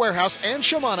 Fisherman's Warehouse and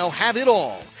Shimano have it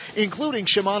all, including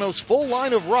Shimano's full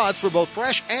line of rods for both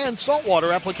fresh and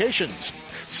saltwater applications.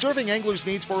 Serving anglers'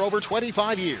 needs for over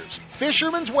 25 years,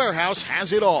 Fisherman's Warehouse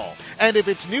has it all. And if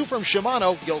it's new from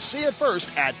Shimano, you'll see it first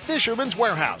at Fisherman's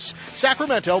Warehouse,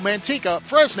 Sacramento, Manteca,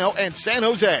 Fresno, and San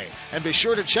Jose. And be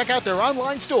sure to check out their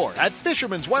online store at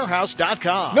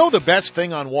fishermanswarehouse.com. Know the best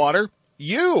thing on water?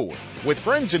 You. With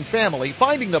friends and family,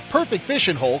 finding the perfect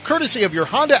fishing hole courtesy of your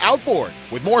Honda Outboard.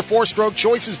 With more four-stroke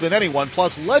choices than anyone,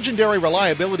 plus legendary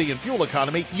reliability and fuel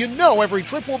economy, you know every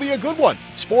trip will be a good one.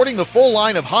 Sporting the full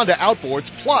line of Honda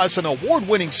Outboards, plus an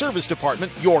award-winning service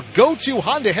department, your go-to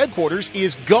Honda headquarters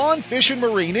is Gone Fishin'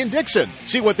 Marine in Dixon.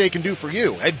 See what they can do for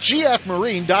you at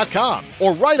gfmarine.com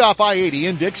or right off I-80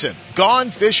 in Dixon. Gone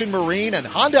Fishin' Marine and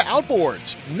Honda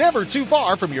Outboards. Never too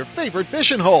far from your favorite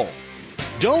fishing hole.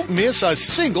 Don't miss a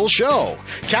single show.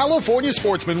 California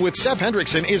Sportsman with Sep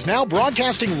Hendrickson is now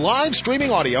broadcasting live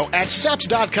streaming audio at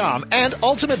seps.com and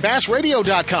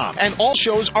ultimatebassradio.com, and all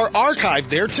shows are archived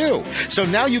there too. So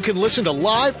now you can listen to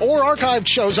live or archived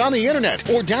shows on the internet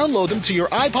or download them to your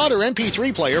iPod or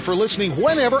MP3 player for listening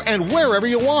whenever and wherever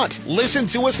you want. Listen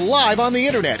to us live on the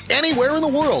internet anywhere in the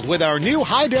world with our new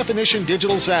high-definition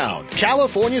digital sound.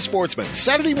 California Sportsman,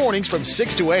 Saturday mornings from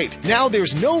 6 to 8. Now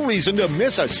there's no reason to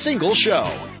miss a single show.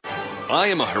 I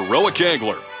am a heroic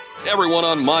angler. Everyone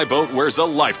on my boat wears a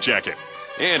life jacket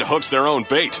and hooks their own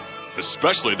bait,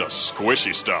 especially the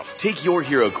squishy stuff. Take your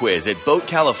hero quiz at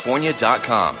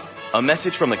BoatCalifornia.com. A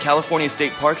message from the California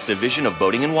State Parks Division of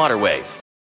Boating and Waterways.